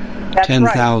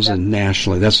 10,000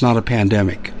 nationally. That's not a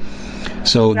pandemic.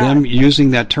 So them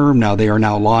using that term now, they are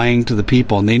now lying to the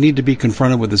people, and they need to be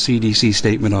confronted with a CDC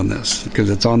statement on this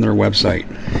because it's on their website.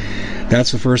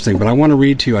 That's the first thing. But I want to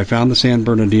read to you, I found the San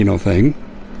Bernardino thing,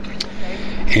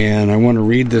 and I want to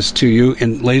read this to you.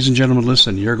 And ladies and gentlemen,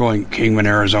 listen, you're going, Kingman,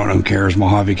 Arizona, who cares,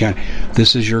 Mojave County.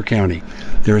 This is your county.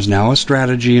 There is now a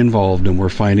strategy involved, and we're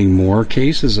finding more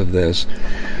cases of this,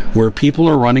 where people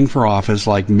are running for office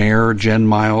like Mayor Jen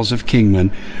Miles of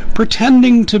Kingman,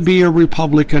 pretending to be a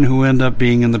Republican who end up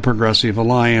being in the Progressive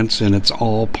Alliance, and it's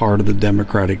all part of the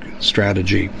Democratic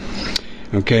strategy.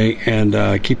 Okay,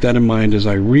 and keep that in mind as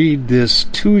I read this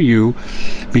to you,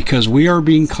 because we are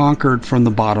being conquered from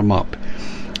the bottom up.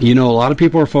 You know, a lot of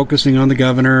people are focusing on the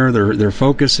governor, they're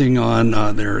focusing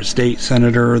on their state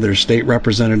senator, their state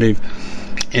representative,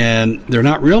 and they're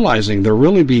not realizing they're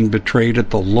really being betrayed at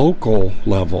the local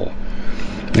level.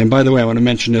 And by the way, I want to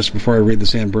mention this before I read the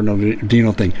San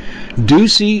Bernardino thing.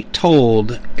 Ducey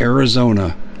told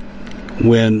Arizona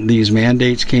when these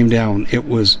mandates came down, it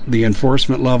was the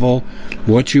enforcement level,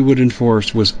 what you would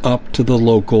enforce was up to the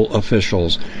local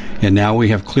officials. And now we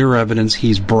have clear evidence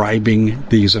he's bribing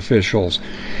these officials.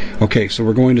 Okay, so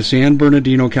we're going to San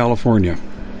Bernardino, California.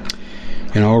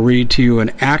 And I'll read to you an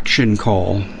action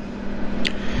call.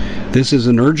 This is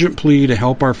an urgent plea to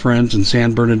help our friends in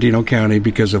San Bernardino County,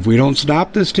 because if we don't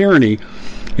stop this tyranny,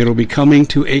 it'll be coming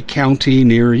to a county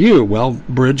near you. Well,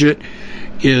 Bridget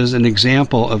is an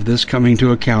example of this coming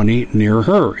to a county near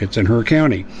her. It's in her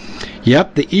county.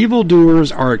 Yep, the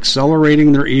evildoers are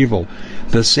accelerating their evil.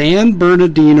 The San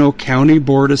Bernardino County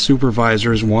Board of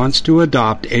Supervisors wants to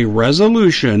adopt a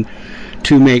resolution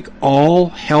to make all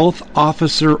health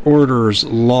officer orders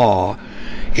law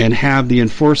and have the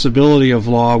enforceability of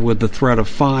law with the threat of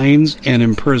fines and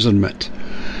imprisonment.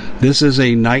 This is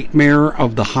a nightmare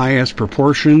of the highest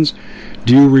proportions.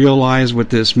 Do you realize what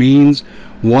this means?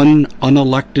 One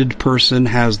unelected person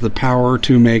has the power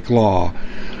to make law.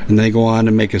 And they go on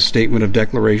to make a statement of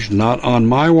declaration. Not on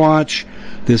my watch.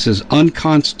 This is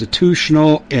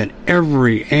unconstitutional at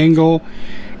every angle.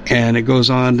 And it goes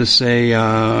on to say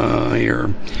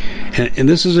here, and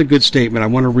this is a good statement. I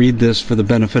want to read this for the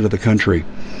benefit of the country.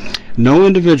 No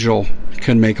individual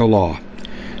can make a law.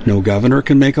 No governor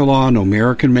can make a law, no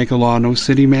mayor can make a law, no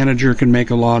city manager can make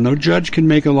a law, no judge can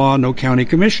make a law, no county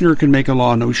commissioner can make a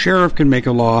law, no sheriff can make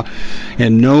a law,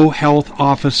 and no health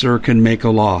officer can make a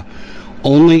law.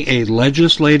 Only a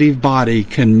legislative body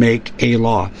can make a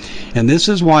law. And this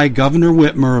is why Governor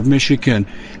Whitmer of Michigan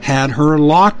had her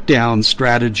lockdown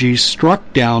strategy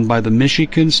struck down by the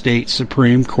Michigan State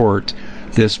Supreme Court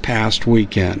this past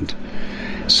weekend.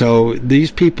 So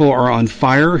these people are on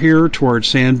fire here towards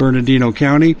San Bernardino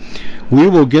County. We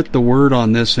will get the word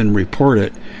on this and report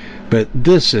it. But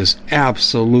this is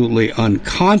absolutely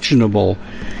unconscionable.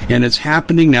 And it's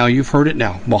happening now. You've heard it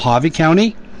now. Mojave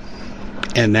County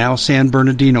and now San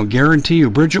Bernardino. Guarantee you.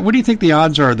 Bridget, what do you think the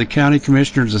odds are the county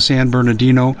commissioners of San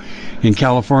Bernardino in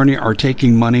California are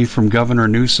taking money from Governor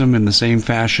Newsom in the same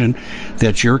fashion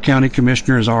that your county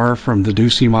commissioners are from the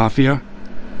Ducey Mafia?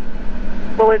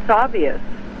 Well, it's obvious.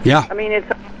 Yeah. I mean,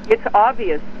 it's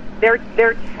obvious. They're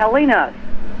telling us.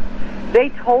 They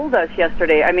told us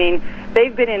yesterday. I mean,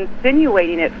 they've been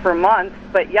insinuating it for months,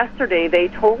 but yesterday they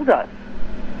told us.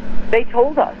 They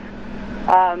told us.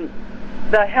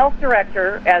 The health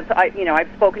director, as I've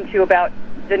spoken to you about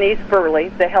Denise Burley,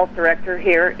 the health director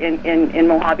here in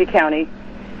Mojave County.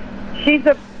 She's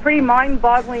a pretty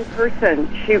mind-boggling person.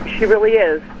 She really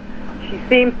is. She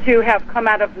seems to have come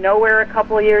out of nowhere a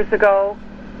couple of years ago.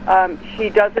 She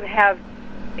doesn't have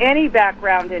any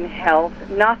background in health,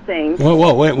 nothing.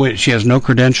 Whoa, wait. She has no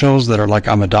credentials that are like,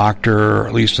 I'm a doctor or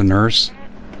at least a nurse?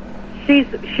 She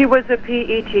was a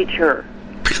PE teacher.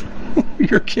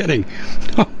 You're kidding.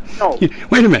 No.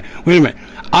 Wait a minute.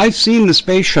 I've seen the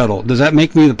space shuttle. Does that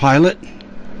make me the pilot?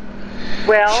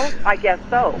 Well, I guess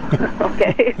so.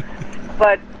 Okay.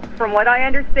 But from what I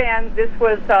understand, this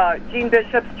was Jean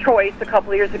Bishop's choice a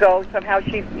couple of years ago. Somehow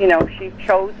she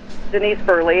chose Denise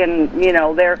Burley, and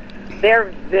they're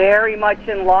very much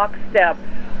in lockstep.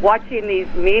 Watching these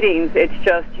meetings, it's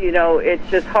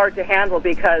just hard to handle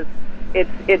because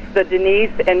it's the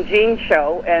Denise and Jean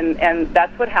show, and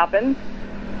that's what happens.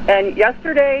 And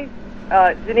yesterday,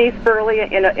 Denise Burley,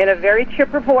 in a very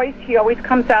chipper voice, she always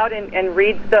comes out and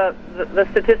reads the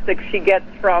statistics she gets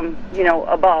from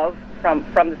above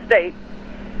from the state,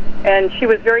 and she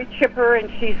was very chipper,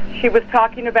 and she was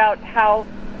talking about how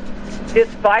this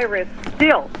virus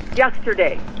still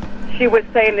yesterday she was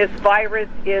saying this virus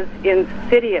is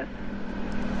insidious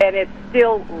and it's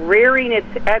still rearing its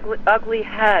ugly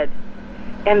head,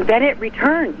 and then it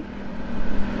returns.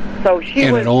 So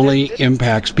it only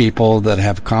impacts people that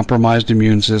have compromised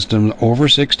immune systems, over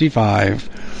 65,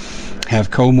 have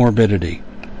comorbidity.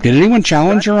 Did anyone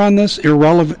challenge her on this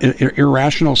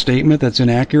irrational statement that's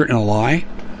inaccurate and a lie?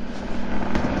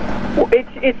 Well,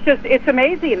 it's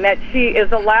amazing that she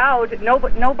is allowed.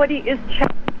 Nobody is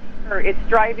challenging her. It's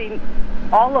driving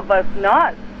all of us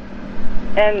nuts.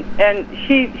 And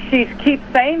she keeps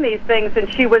saying these things,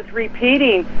 and she was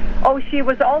repeating. Oh, she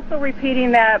was also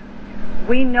repeating that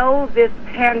we know this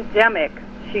pandemic.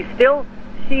 She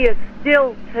is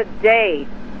still today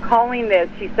calling this.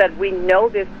 She said we know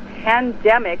this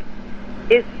pandemic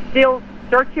is still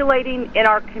circulating in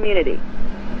our community.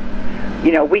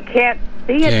 We can't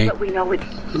see it, but we know it.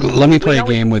 Let me play a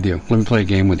game with you.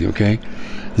 Okay?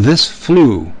 This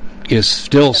flu is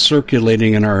still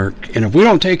circulating in and if we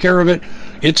don't take care of it,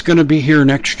 it's going to be here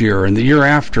next year and the year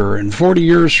after and 40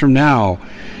 years from now.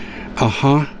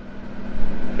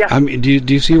 Yeah. I mean, do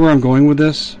you see where I'm going with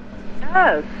this?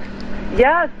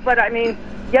 Yes, but I mean,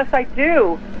 yes, I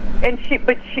do. And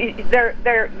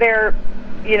they're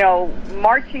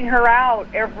marching her out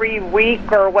every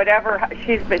week or whatever.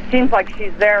 It seems like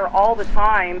she's there all the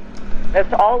time.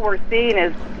 That's all we're seeing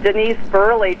is Denise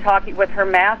Burley talking with her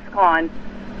mask on,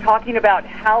 talking about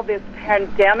how this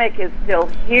pandemic is still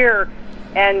here.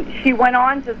 And she went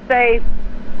on to say,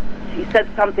 she said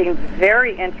something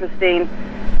very interesting.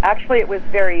 Actually, it was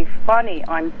very funny.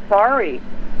 I'm sorry.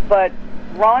 But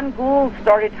Ron Gould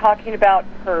started talking about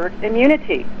herd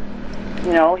immunity.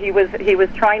 He was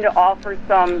trying to offer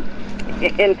some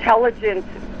intelligent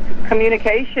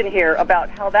communication here about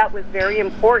how that was very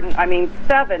important. I mean,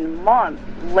 7 months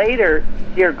later,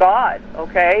 dear God,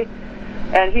 okay?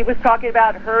 And he was talking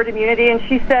about herd immunity, and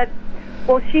she said,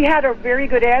 well, she had a very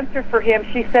good answer for him.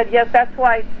 She said, yes, that's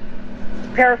why,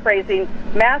 paraphrasing,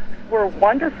 masks were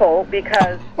wonderful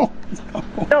because...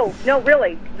 No,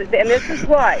 really. And this is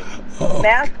why.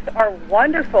 Masks are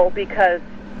wonderful because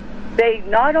they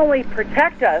not only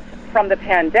protect us from the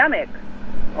pandemic,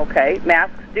 okay,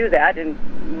 masks do that, and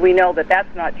we know that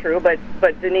that's not true, but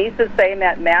Denise is saying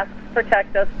that masks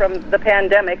protect us from the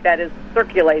pandemic that is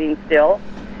circulating still.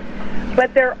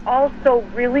 But they're also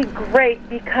really great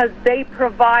because they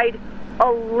provide a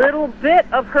little bit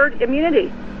of herd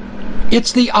immunity.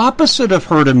 It's the opposite of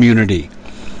herd immunity.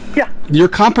 Yeah. You're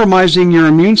compromising your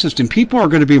immune system. People are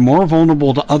going to be more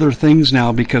vulnerable to other things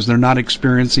now because they're not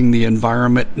experiencing the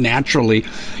environment naturally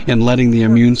and letting the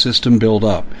immune system build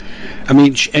up. I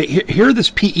mean, here this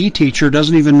PE teacher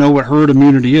doesn't even know what herd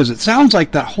immunity is. It sounds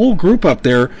like that whole group up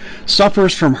there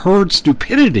suffers from herd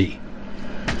stupidity.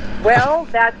 Well,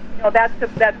 that's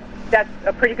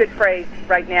a pretty good phrase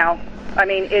right now. I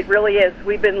mean, it really is.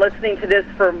 We've been listening to this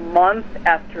for month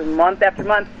after month after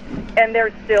month, and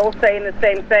they're still saying the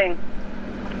same thing.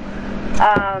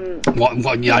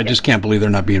 Well, yeah, I just can't believe they're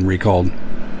not being recalled.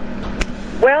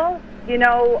 Well, you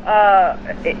know,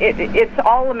 it's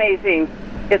all amazing.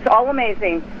 It's all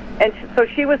amazing. And so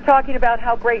she was talking about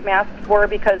how great masks were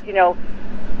because, you know,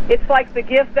 it's like the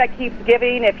gift that keeps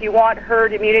giving. If you want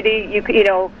herd immunity, you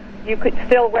could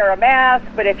still wear a mask,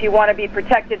 but if you want to be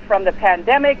protected from the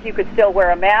pandemic, you could still wear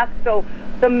a mask. So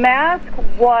the mask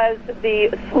was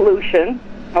the solution,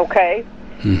 okay?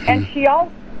 Mm-hmm. And she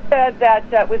also said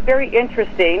that was very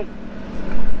interesting.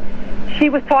 She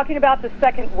was talking about the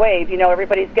second wave. You know,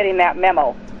 everybody's getting that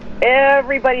memo.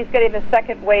 Everybody's getting the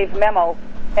second wave memo,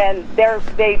 and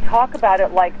they talk about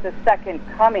it like the second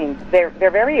coming. They're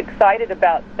very excited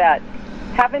about that.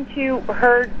 Haven't you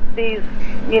heard these,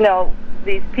 you know,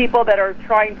 these people that are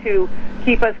trying to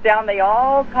keep us down? They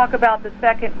all talk about the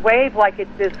second wave like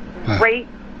it's this great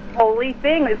holy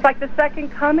thing. It's like the second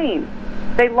coming.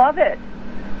 They love it.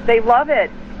 They love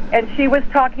it. And she was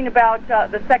talking about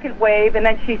the second wave, and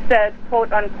then she said,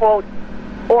 quote unquote,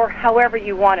 or however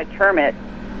you want to term it,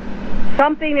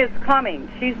 something is coming.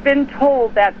 She's been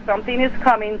told that something is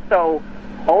coming, so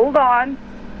hold on.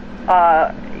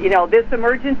 You know, this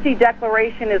emergency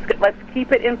declaration is, let's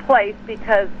keep it in place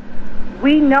because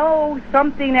we know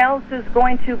something else is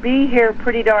going to be here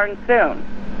pretty darn soon.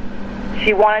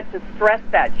 She wanted to stress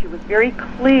that. She was very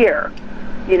clear,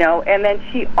 you know, and then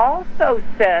she also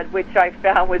said, which I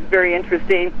found was very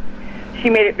interesting, she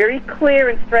made it very clear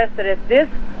and stressed that at this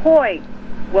point,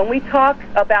 when we talk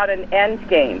about an end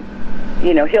game,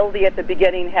 you know, Hildy at the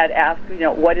beginning had asked, you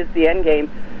know, what is the end game?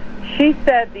 She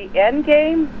said the end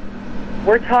game,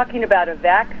 we're talking about a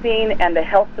vaccine and the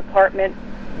health department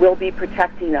will be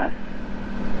protecting us.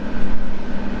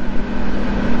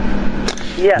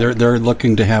 Yes. They're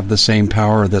looking to have the same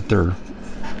power that they're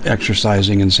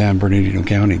exercising in San Bernardino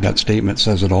County. That statement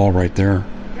says it all right there.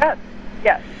 Yes,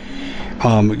 yes.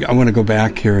 I want to go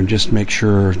back here and just make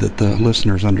sure that the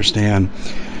listeners understand.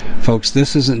 Folks,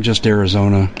 this isn't just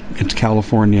Arizona. It's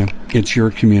California. It's your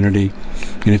community.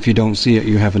 And if you don't see it,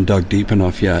 you haven't dug deep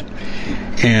enough yet.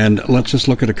 And let's just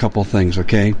look at a couple things,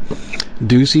 okay?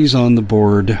 Ducey's on the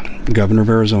board. Governor of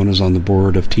Arizona is on the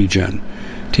board of TGen.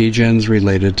 TGen's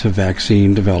related to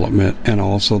vaccine development, and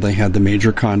also they had the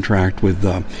major contract with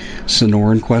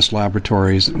Sonoran Quest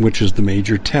Laboratories, which is the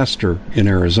major tester in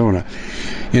Arizona.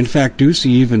 In fact, Ducey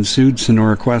even sued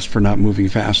Sonora Quest for not moving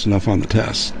fast enough on the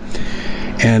tests.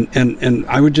 And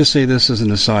I would just say this as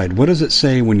an aside. What does it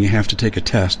say when you have to take a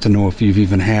test to know if you've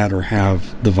even had or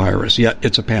have the virus? Yet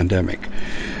it's a pandemic.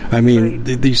 I mean,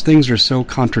 these things are so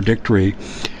contradictory,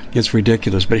 it's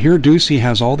ridiculous. But here Ducey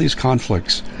has all these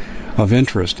conflicts of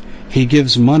interest. He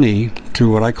gives money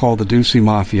to what I call the Ducey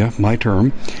Mafia, my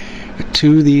term,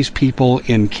 to these people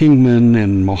in Kingman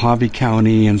and Mojave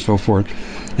County and so forth.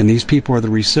 And these people are the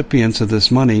recipients of this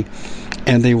money,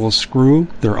 and they will screw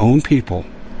their own people.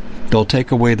 They'll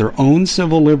take away their own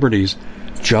civil liberties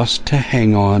just to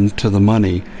hang on to the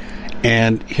money.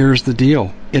 And here's the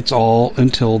deal. It's all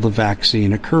until the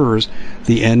vaccine occurs.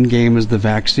 The end game is the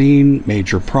vaccine,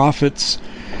 major profits,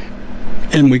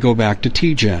 and we go back to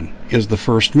TGen is the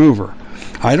first mover.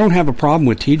 I don't have a problem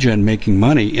with TGen making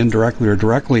money indirectly or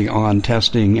directly on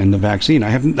testing and the vaccine.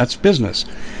 That's business.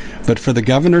 But for the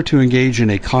governor to engage in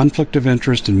a conflict of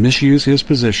interest and misuse his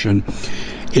position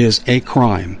is a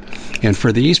crime. And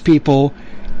for these people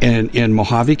in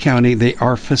Mojave County, they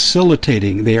are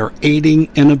facilitating, they are aiding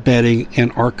and abetting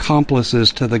and are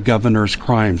accomplices to the governor's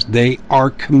crimes. They are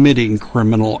committing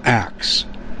criminal acts.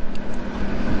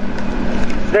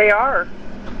 They are.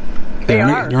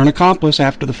 They're an accomplice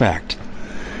after the fact.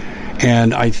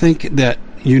 And I think that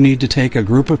you need to take a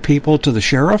group of people to the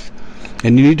sheriff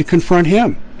and you need to confront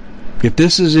him. If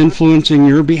this is influencing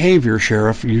your behavior,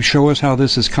 Sheriff, you show us how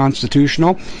this is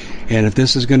constitutional. And if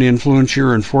this is going to influence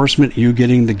your enforcement, you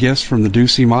getting the gifts from the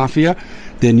Ducey Mafia,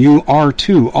 then you are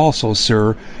too also,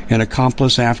 sir, an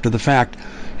accomplice after the fact.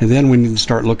 And then we need to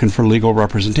start looking for legal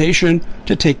representation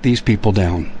to take these people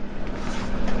down.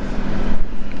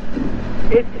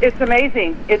 It's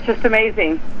amazing. It's just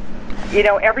amazing. You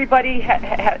know, everybody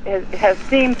has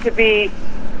seemed to be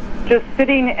just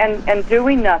sitting and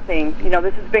doing nothing. You know,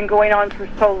 this has been going on for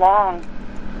so long.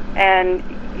 And,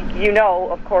 you know,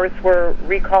 of course, we're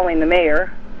recalling the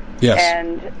mayor. Yes.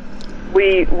 And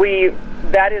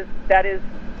that is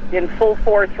in full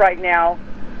force right now.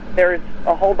 There's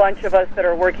a whole bunch of us that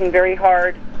are working very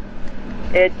hard.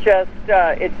 It just,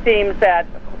 it seems that,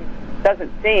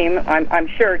 doesn't seem, I'm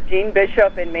sure Gene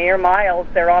Bishop and Mayor Miles,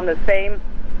 they're on the same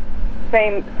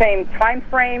time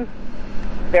frame.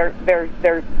 They're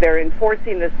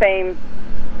enforcing the same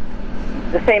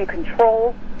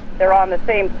control. They're on the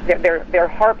same. They're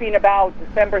harping about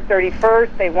December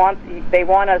 31st. They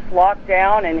want us locked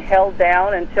down and held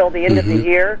down until the end of the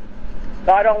year.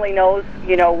 God only knows,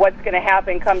 you know, what's going to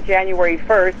happen come January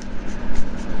 1st.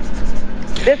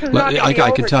 This is not.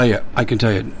 I can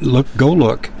tell you. Go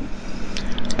look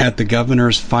at the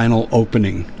governor's final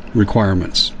opening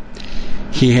requirements.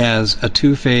 He has a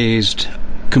 2-phased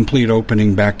complete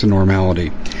opening back to normality.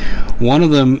 One of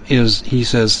them is, he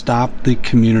says, stop the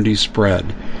community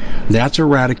spread. That's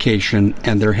eradication,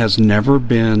 and there has never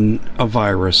been a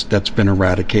virus that's been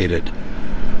eradicated.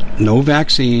 No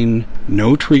vaccine,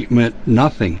 no treatment,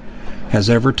 nothing has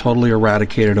ever totally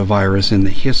eradicated a virus in the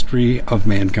history of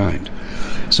mankind.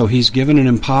 So he's given an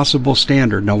impossible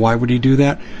standard. Now, why would he do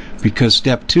that? Because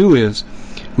step 2 is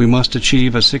we must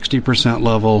achieve a 60%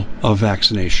 level of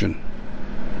vaccination.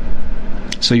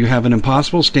 So you have an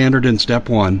impossible standard in step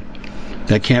 1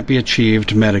 that can't be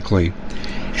achieved medically.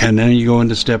 And then you go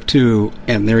into step 2,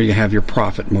 and there you have your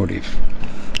profit motive.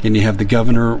 And you have the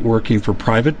governor working for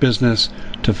private business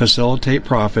to facilitate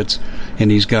profits,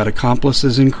 and he's got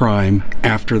accomplices in crime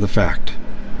after the fact.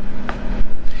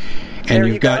 And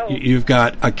you've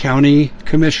got a county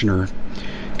commissioners,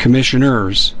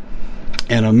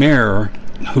 and a mayor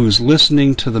who's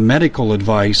listening to the medical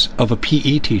advice of a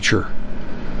PE teacher.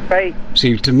 Right.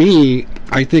 See, to me,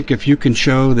 I think if you can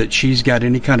show that she's got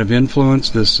any kind of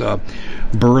influence, this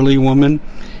Burley woman,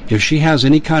 if she has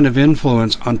any kind of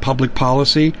influence on public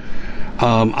policy,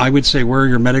 I would say, where are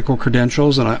your medical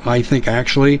credentials? And I think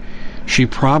actually she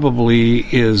probably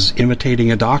is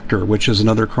imitating a doctor, which is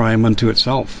another crime unto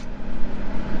itself.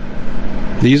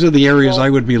 These are the areas I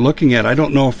would be looking at. I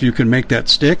don't know if you can make that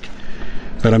stick,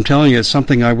 but I'm telling you, it's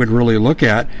something I would really look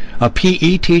at. A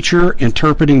PE teacher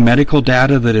interpreting medical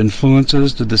data that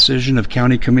influences the decision of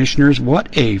county commissioners.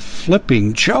 What a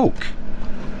flipping joke.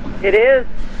 It is.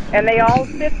 And they all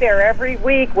sit there every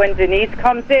week when Denise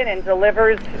comes in and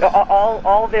delivers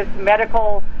all this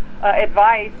medical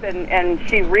advice, and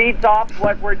she reads off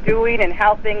what we're doing and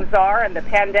how things are, and the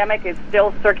pandemic is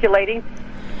still circulating.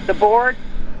 The board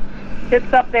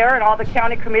sits up there, and all the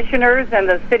county commissioners and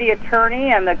the city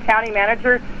attorney and the county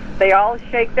manager, they all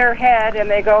shake their head and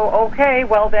they go, okay,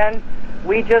 well then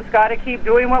we just got to keep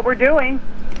doing what we're doing.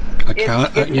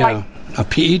 A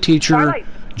PE teacher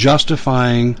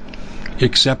justifying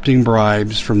accepting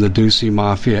bribes from the Ducey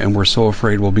Mafia, and we're so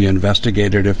afraid we'll be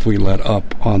investigated if we let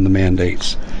up on the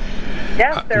mandates.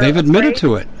 Yes, they've admitted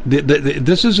to it.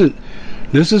 This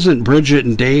isn't Bridget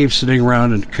and Dave sitting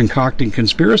around and concocting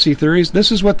conspiracy theories.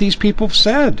 This is what these people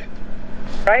said.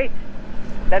 Right.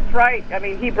 That's right. I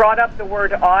mean, he brought up the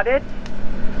word audit,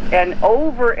 and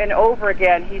over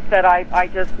again he said,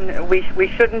 we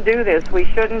shouldn't do this. We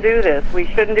shouldn't do this. We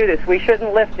shouldn't do this. We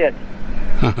shouldn't lift it.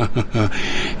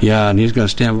 Yeah, and he's going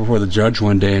to stand before the judge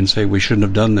one day and say, we shouldn't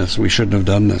have done this, we shouldn't have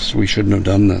done this, we shouldn't have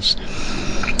done this.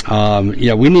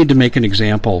 We need to make an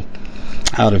example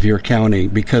out of your county,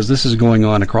 because this is going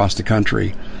on across the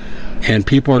country, and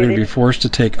people are going to be forced to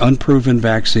take unproven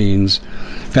vaccines.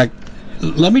 In fact,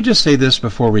 let me just say this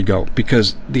before we go,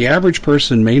 because the average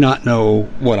person may not know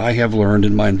what I have learned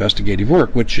in my investigative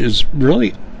work, which is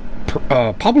really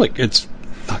public. It's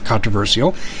not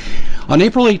controversial. On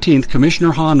April 18th,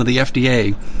 Commissioner Hahn of the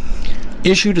FDA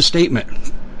issued a statement,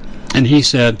 and he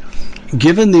said,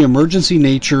 given the emergency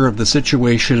nature of the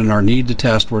situation and our need to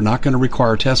test, we're not going to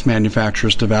require test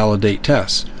manufacturers to validate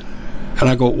tests. And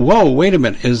I go, whoa, wait a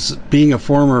minute. Is being a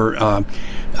former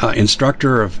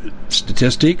instructor of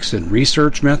statistics and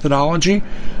research methodology,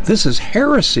 this is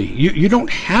heresy. You don't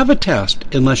have a test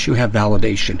unless you have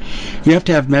validation. You have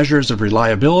to have measures of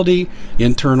reliability,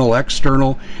 internal,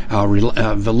 external,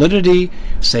 validity,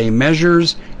 same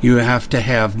measures. You have to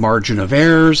have margin of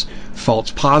errors,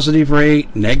 false positive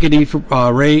rate, negative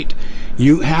rate.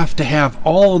 You have to have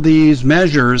all of these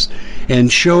measures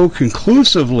and show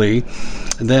conclusively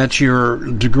that your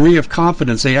degree of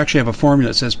confidence, they actually have a formula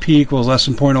that says P equals less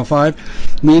than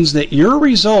 0.05, means that your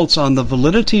results on the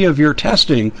validity of your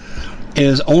testing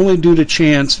is only due to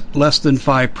chance less than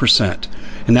 5%.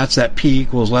 And that's that P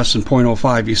equals less than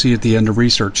 0.05 you see at the end of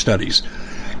research studies.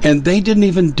 And they didn't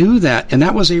even do that, and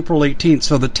that was April 18th.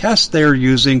 So the tests they're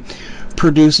using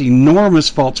produce enormous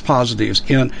false positives.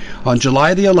 And on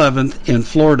July the 11th, in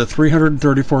Florida,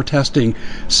 334 testing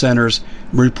centers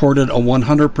reported a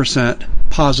 100%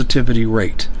 positivity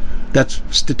rate. That's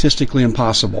statistically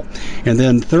impossible. And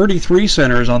then 33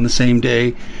 centers on the same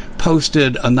day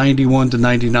posted a 91 to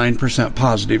 99%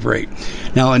 positive rate.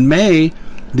 Now, in May,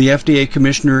 the FDA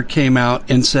commissioner came out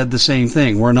and said the same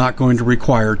thing. We're not going to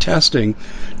require testing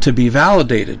to be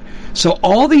validated. So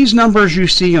all these numbers you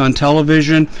see on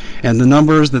television and the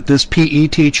numbers that this PE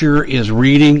teacher is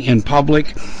reading in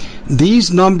public, these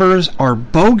numbers are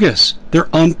bogus. They're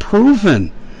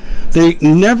unproven. They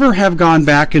never have gone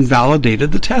back and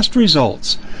validated the test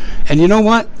results. And you know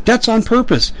what? That's on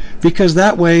purpose, because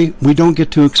that way we don't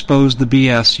get to expose the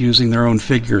BS using their own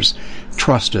figures.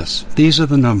 Trust us. These are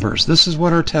the numbers. This is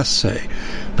what our tests say.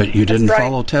 But you didn't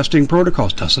follow testing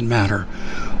protocols. Doesn't matter.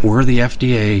 We're the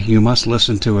FDA. You must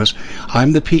listen to us.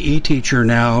 I'm the PE teacher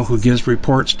now who gives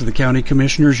reports to the county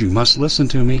commissioners. You must listen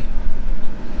to me.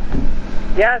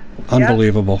 Yes.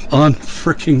 Unbelievable. Yes.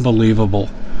 Unfreaking believable.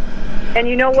 And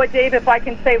you know what, Dave, if I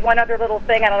can say one other little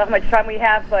thing, I don't know how much time we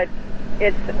have, but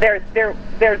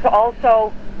there's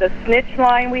also the snitch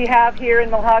line we have here in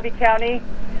Mojave County.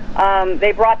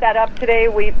 They brought that up today.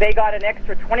 They got an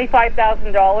extra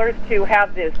 $25,000 to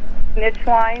have this snitch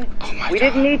line. We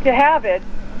didn't need to have it,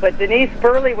 but Denise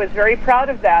Burley was very proud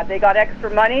of that. They got extra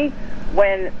money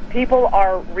when people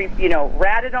are,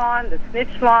 ratted on, the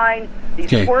snitch line.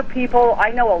 These poor people.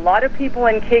 I know a lot of people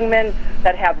in Kingman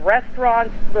that have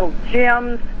restaurants, little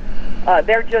gyms.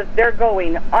 They're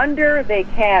going under. They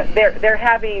can't. They're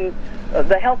having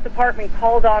the health department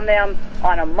called on them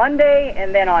on a Monday,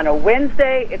 and then on a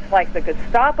Wednesday, it's like the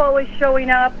Gestapo is showing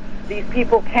up. These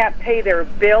people can't pay their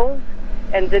bills,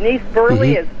 and Denise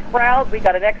Burley is proud. We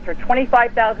got an extra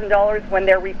 $25,000 when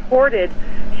they're reported.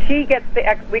 We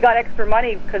got extra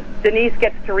money because Denise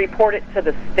gets to report it to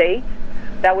the state.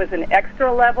 That was an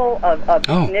extra level of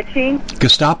snitching.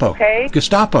 Gestapo. Okay.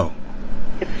 Gestapo.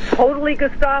 It's totally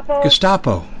Gestapo.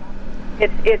 Gestapo.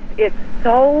 It's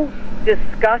so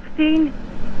disgusting.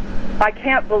 I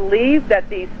can't believe that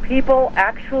these people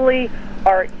actually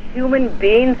are human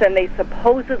beings and they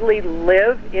supposedly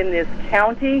live in this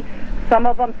county. Some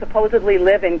of them supposedly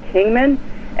live in Kingman,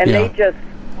 and they just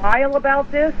smile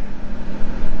about this.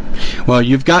 Well,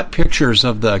 you've got pictures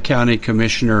of the county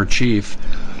commissioner chief.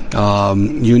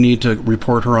 You need to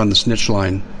report her on the snitch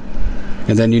line.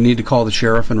 And then you need to call the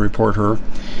sheriff and report her.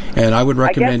 And I would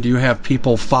recommend you have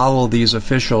people follow these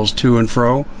officials to and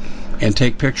fro and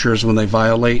take pictures when they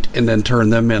violate and then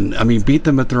turn them in. I mean, beat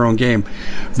them at their own game.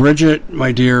 Bridget,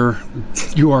 my dear,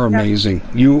 you are amazing.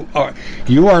 You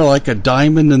are like a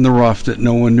diamond in the rough that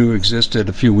no one knew existed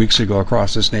a few weeks ago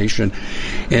across this nation.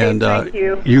 And thank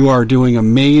you. You are doing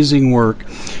amazing work.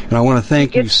 And I want to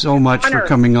thank you so much for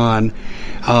coming on.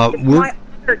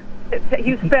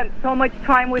 You spent so much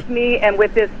time with me and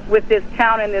with this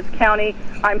town and this county.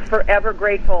 I'm forever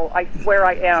grateful. I swear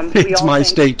I am. It's my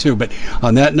state too. But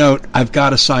on that note, I've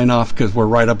got to sign off because we're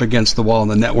right up against the wall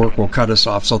and the network will cut us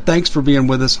off. So thanks for being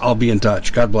with us. I'll be in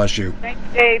touch. God bless you. Thanks,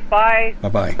 Dave. Bye.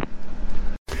 Bye-bye.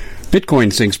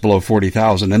 Bitcoin sinks below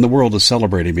 40,000 and the world is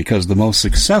celebrating because the most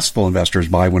successful investors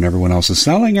buy when everyone else is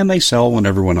selling and they sell when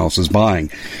everyone else is buying.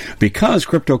 Because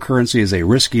cryptocurrency is a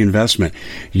risky investment,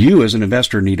 you as an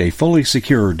investor need a fully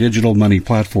secure digital money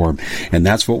platform, and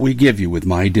that's what we give you with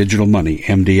My Digital Money,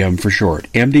 MDM for short.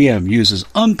 MDM uses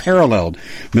unparalleled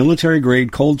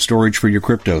military-grade cold storage for your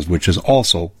cryptos, which is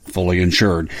also fully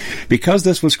insured. Because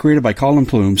this was created by Colin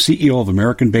Plume, CEO of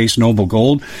American-based Noble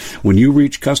Gold, when you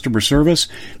reach customer service,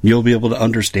 you'll be able to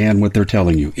understand what they're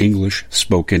telling you. English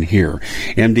spoken here.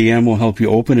 MDM will help you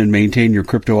open and maintain your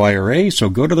crypto IRA, so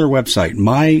go to their website,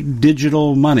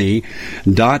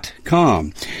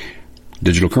 mydigitalmoney.com.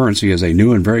 Digital currency is a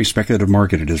new and very speculative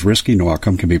market. It is risky. No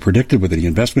outcome can be predicted. With any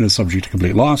investment is subject to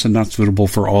complete loss and not suitable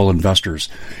for all investors.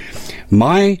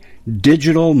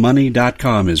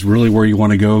 MyDigitalMoney.com is really where you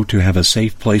want to go to have a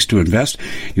safe place to invest.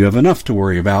 You have enough to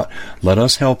worry about. Let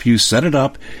us help you set it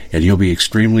up, and you'll be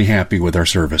extremely happy with our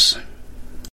service.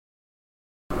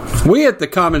 We at the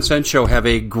Common Sense Show have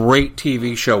a great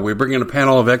TV show. We bring in a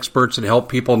panel of experts and help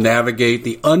people navigate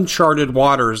the uncharted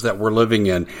waters that we're living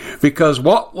in. Because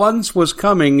what once was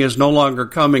coming is no longer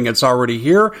coming. It's already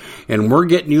here, and we're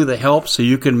getting you the help so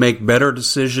you can make better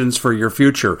decisions for your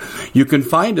future. You can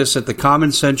find us at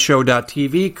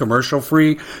thecommonsenseshow.tv,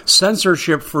 commercial-free,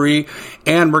 censorship-free,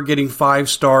 and we're getting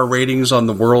 5-star ratings on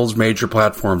the world's major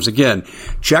platforms. Again,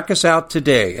 check us out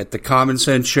today at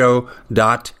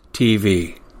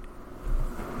thecommonsenseshow.tv.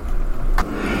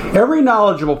 Every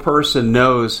knowledgeable person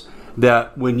knows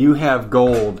that when you have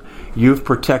gold, you've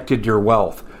protected your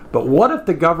wealth. But what if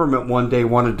the government one day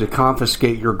wanted to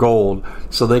confiscate your gold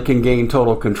so they can gain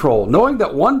total control, knowing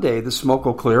that one day the smoke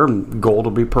will clear and gold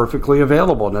will be perfectly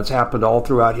available, and that's happened all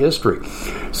throughout history.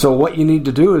 So what you need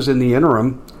to do is, in the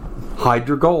interim, hide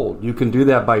your gold. You can do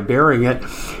that by burying it.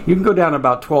 You can go down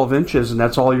about 12 inches, and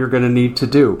that's all you're going to need to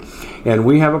do. And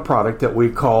we have a product that we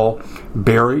call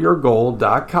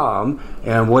buryyourgold.com,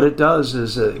 and what it does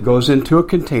is it goes into a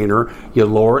container. You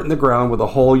lower it in the ground with a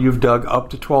hole you've dug up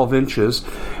to 12 inches.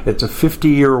 It's a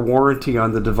 50-year warranty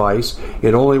on the device.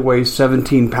 It only weighs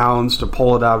 17 pounds to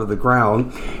pull it out of the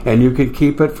ground, and you can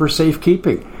keep it for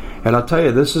safekeeping. And I'll tell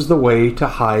you, this is the way to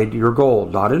hide your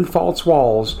gold, not in false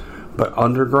walls, but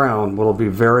underground. Will be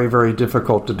very, very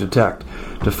difficult to detect.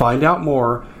 To find out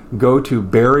more, go to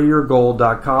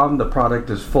buryyourgold.com. The product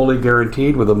is fully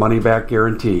guaranteed with a money-back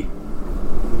guarantee.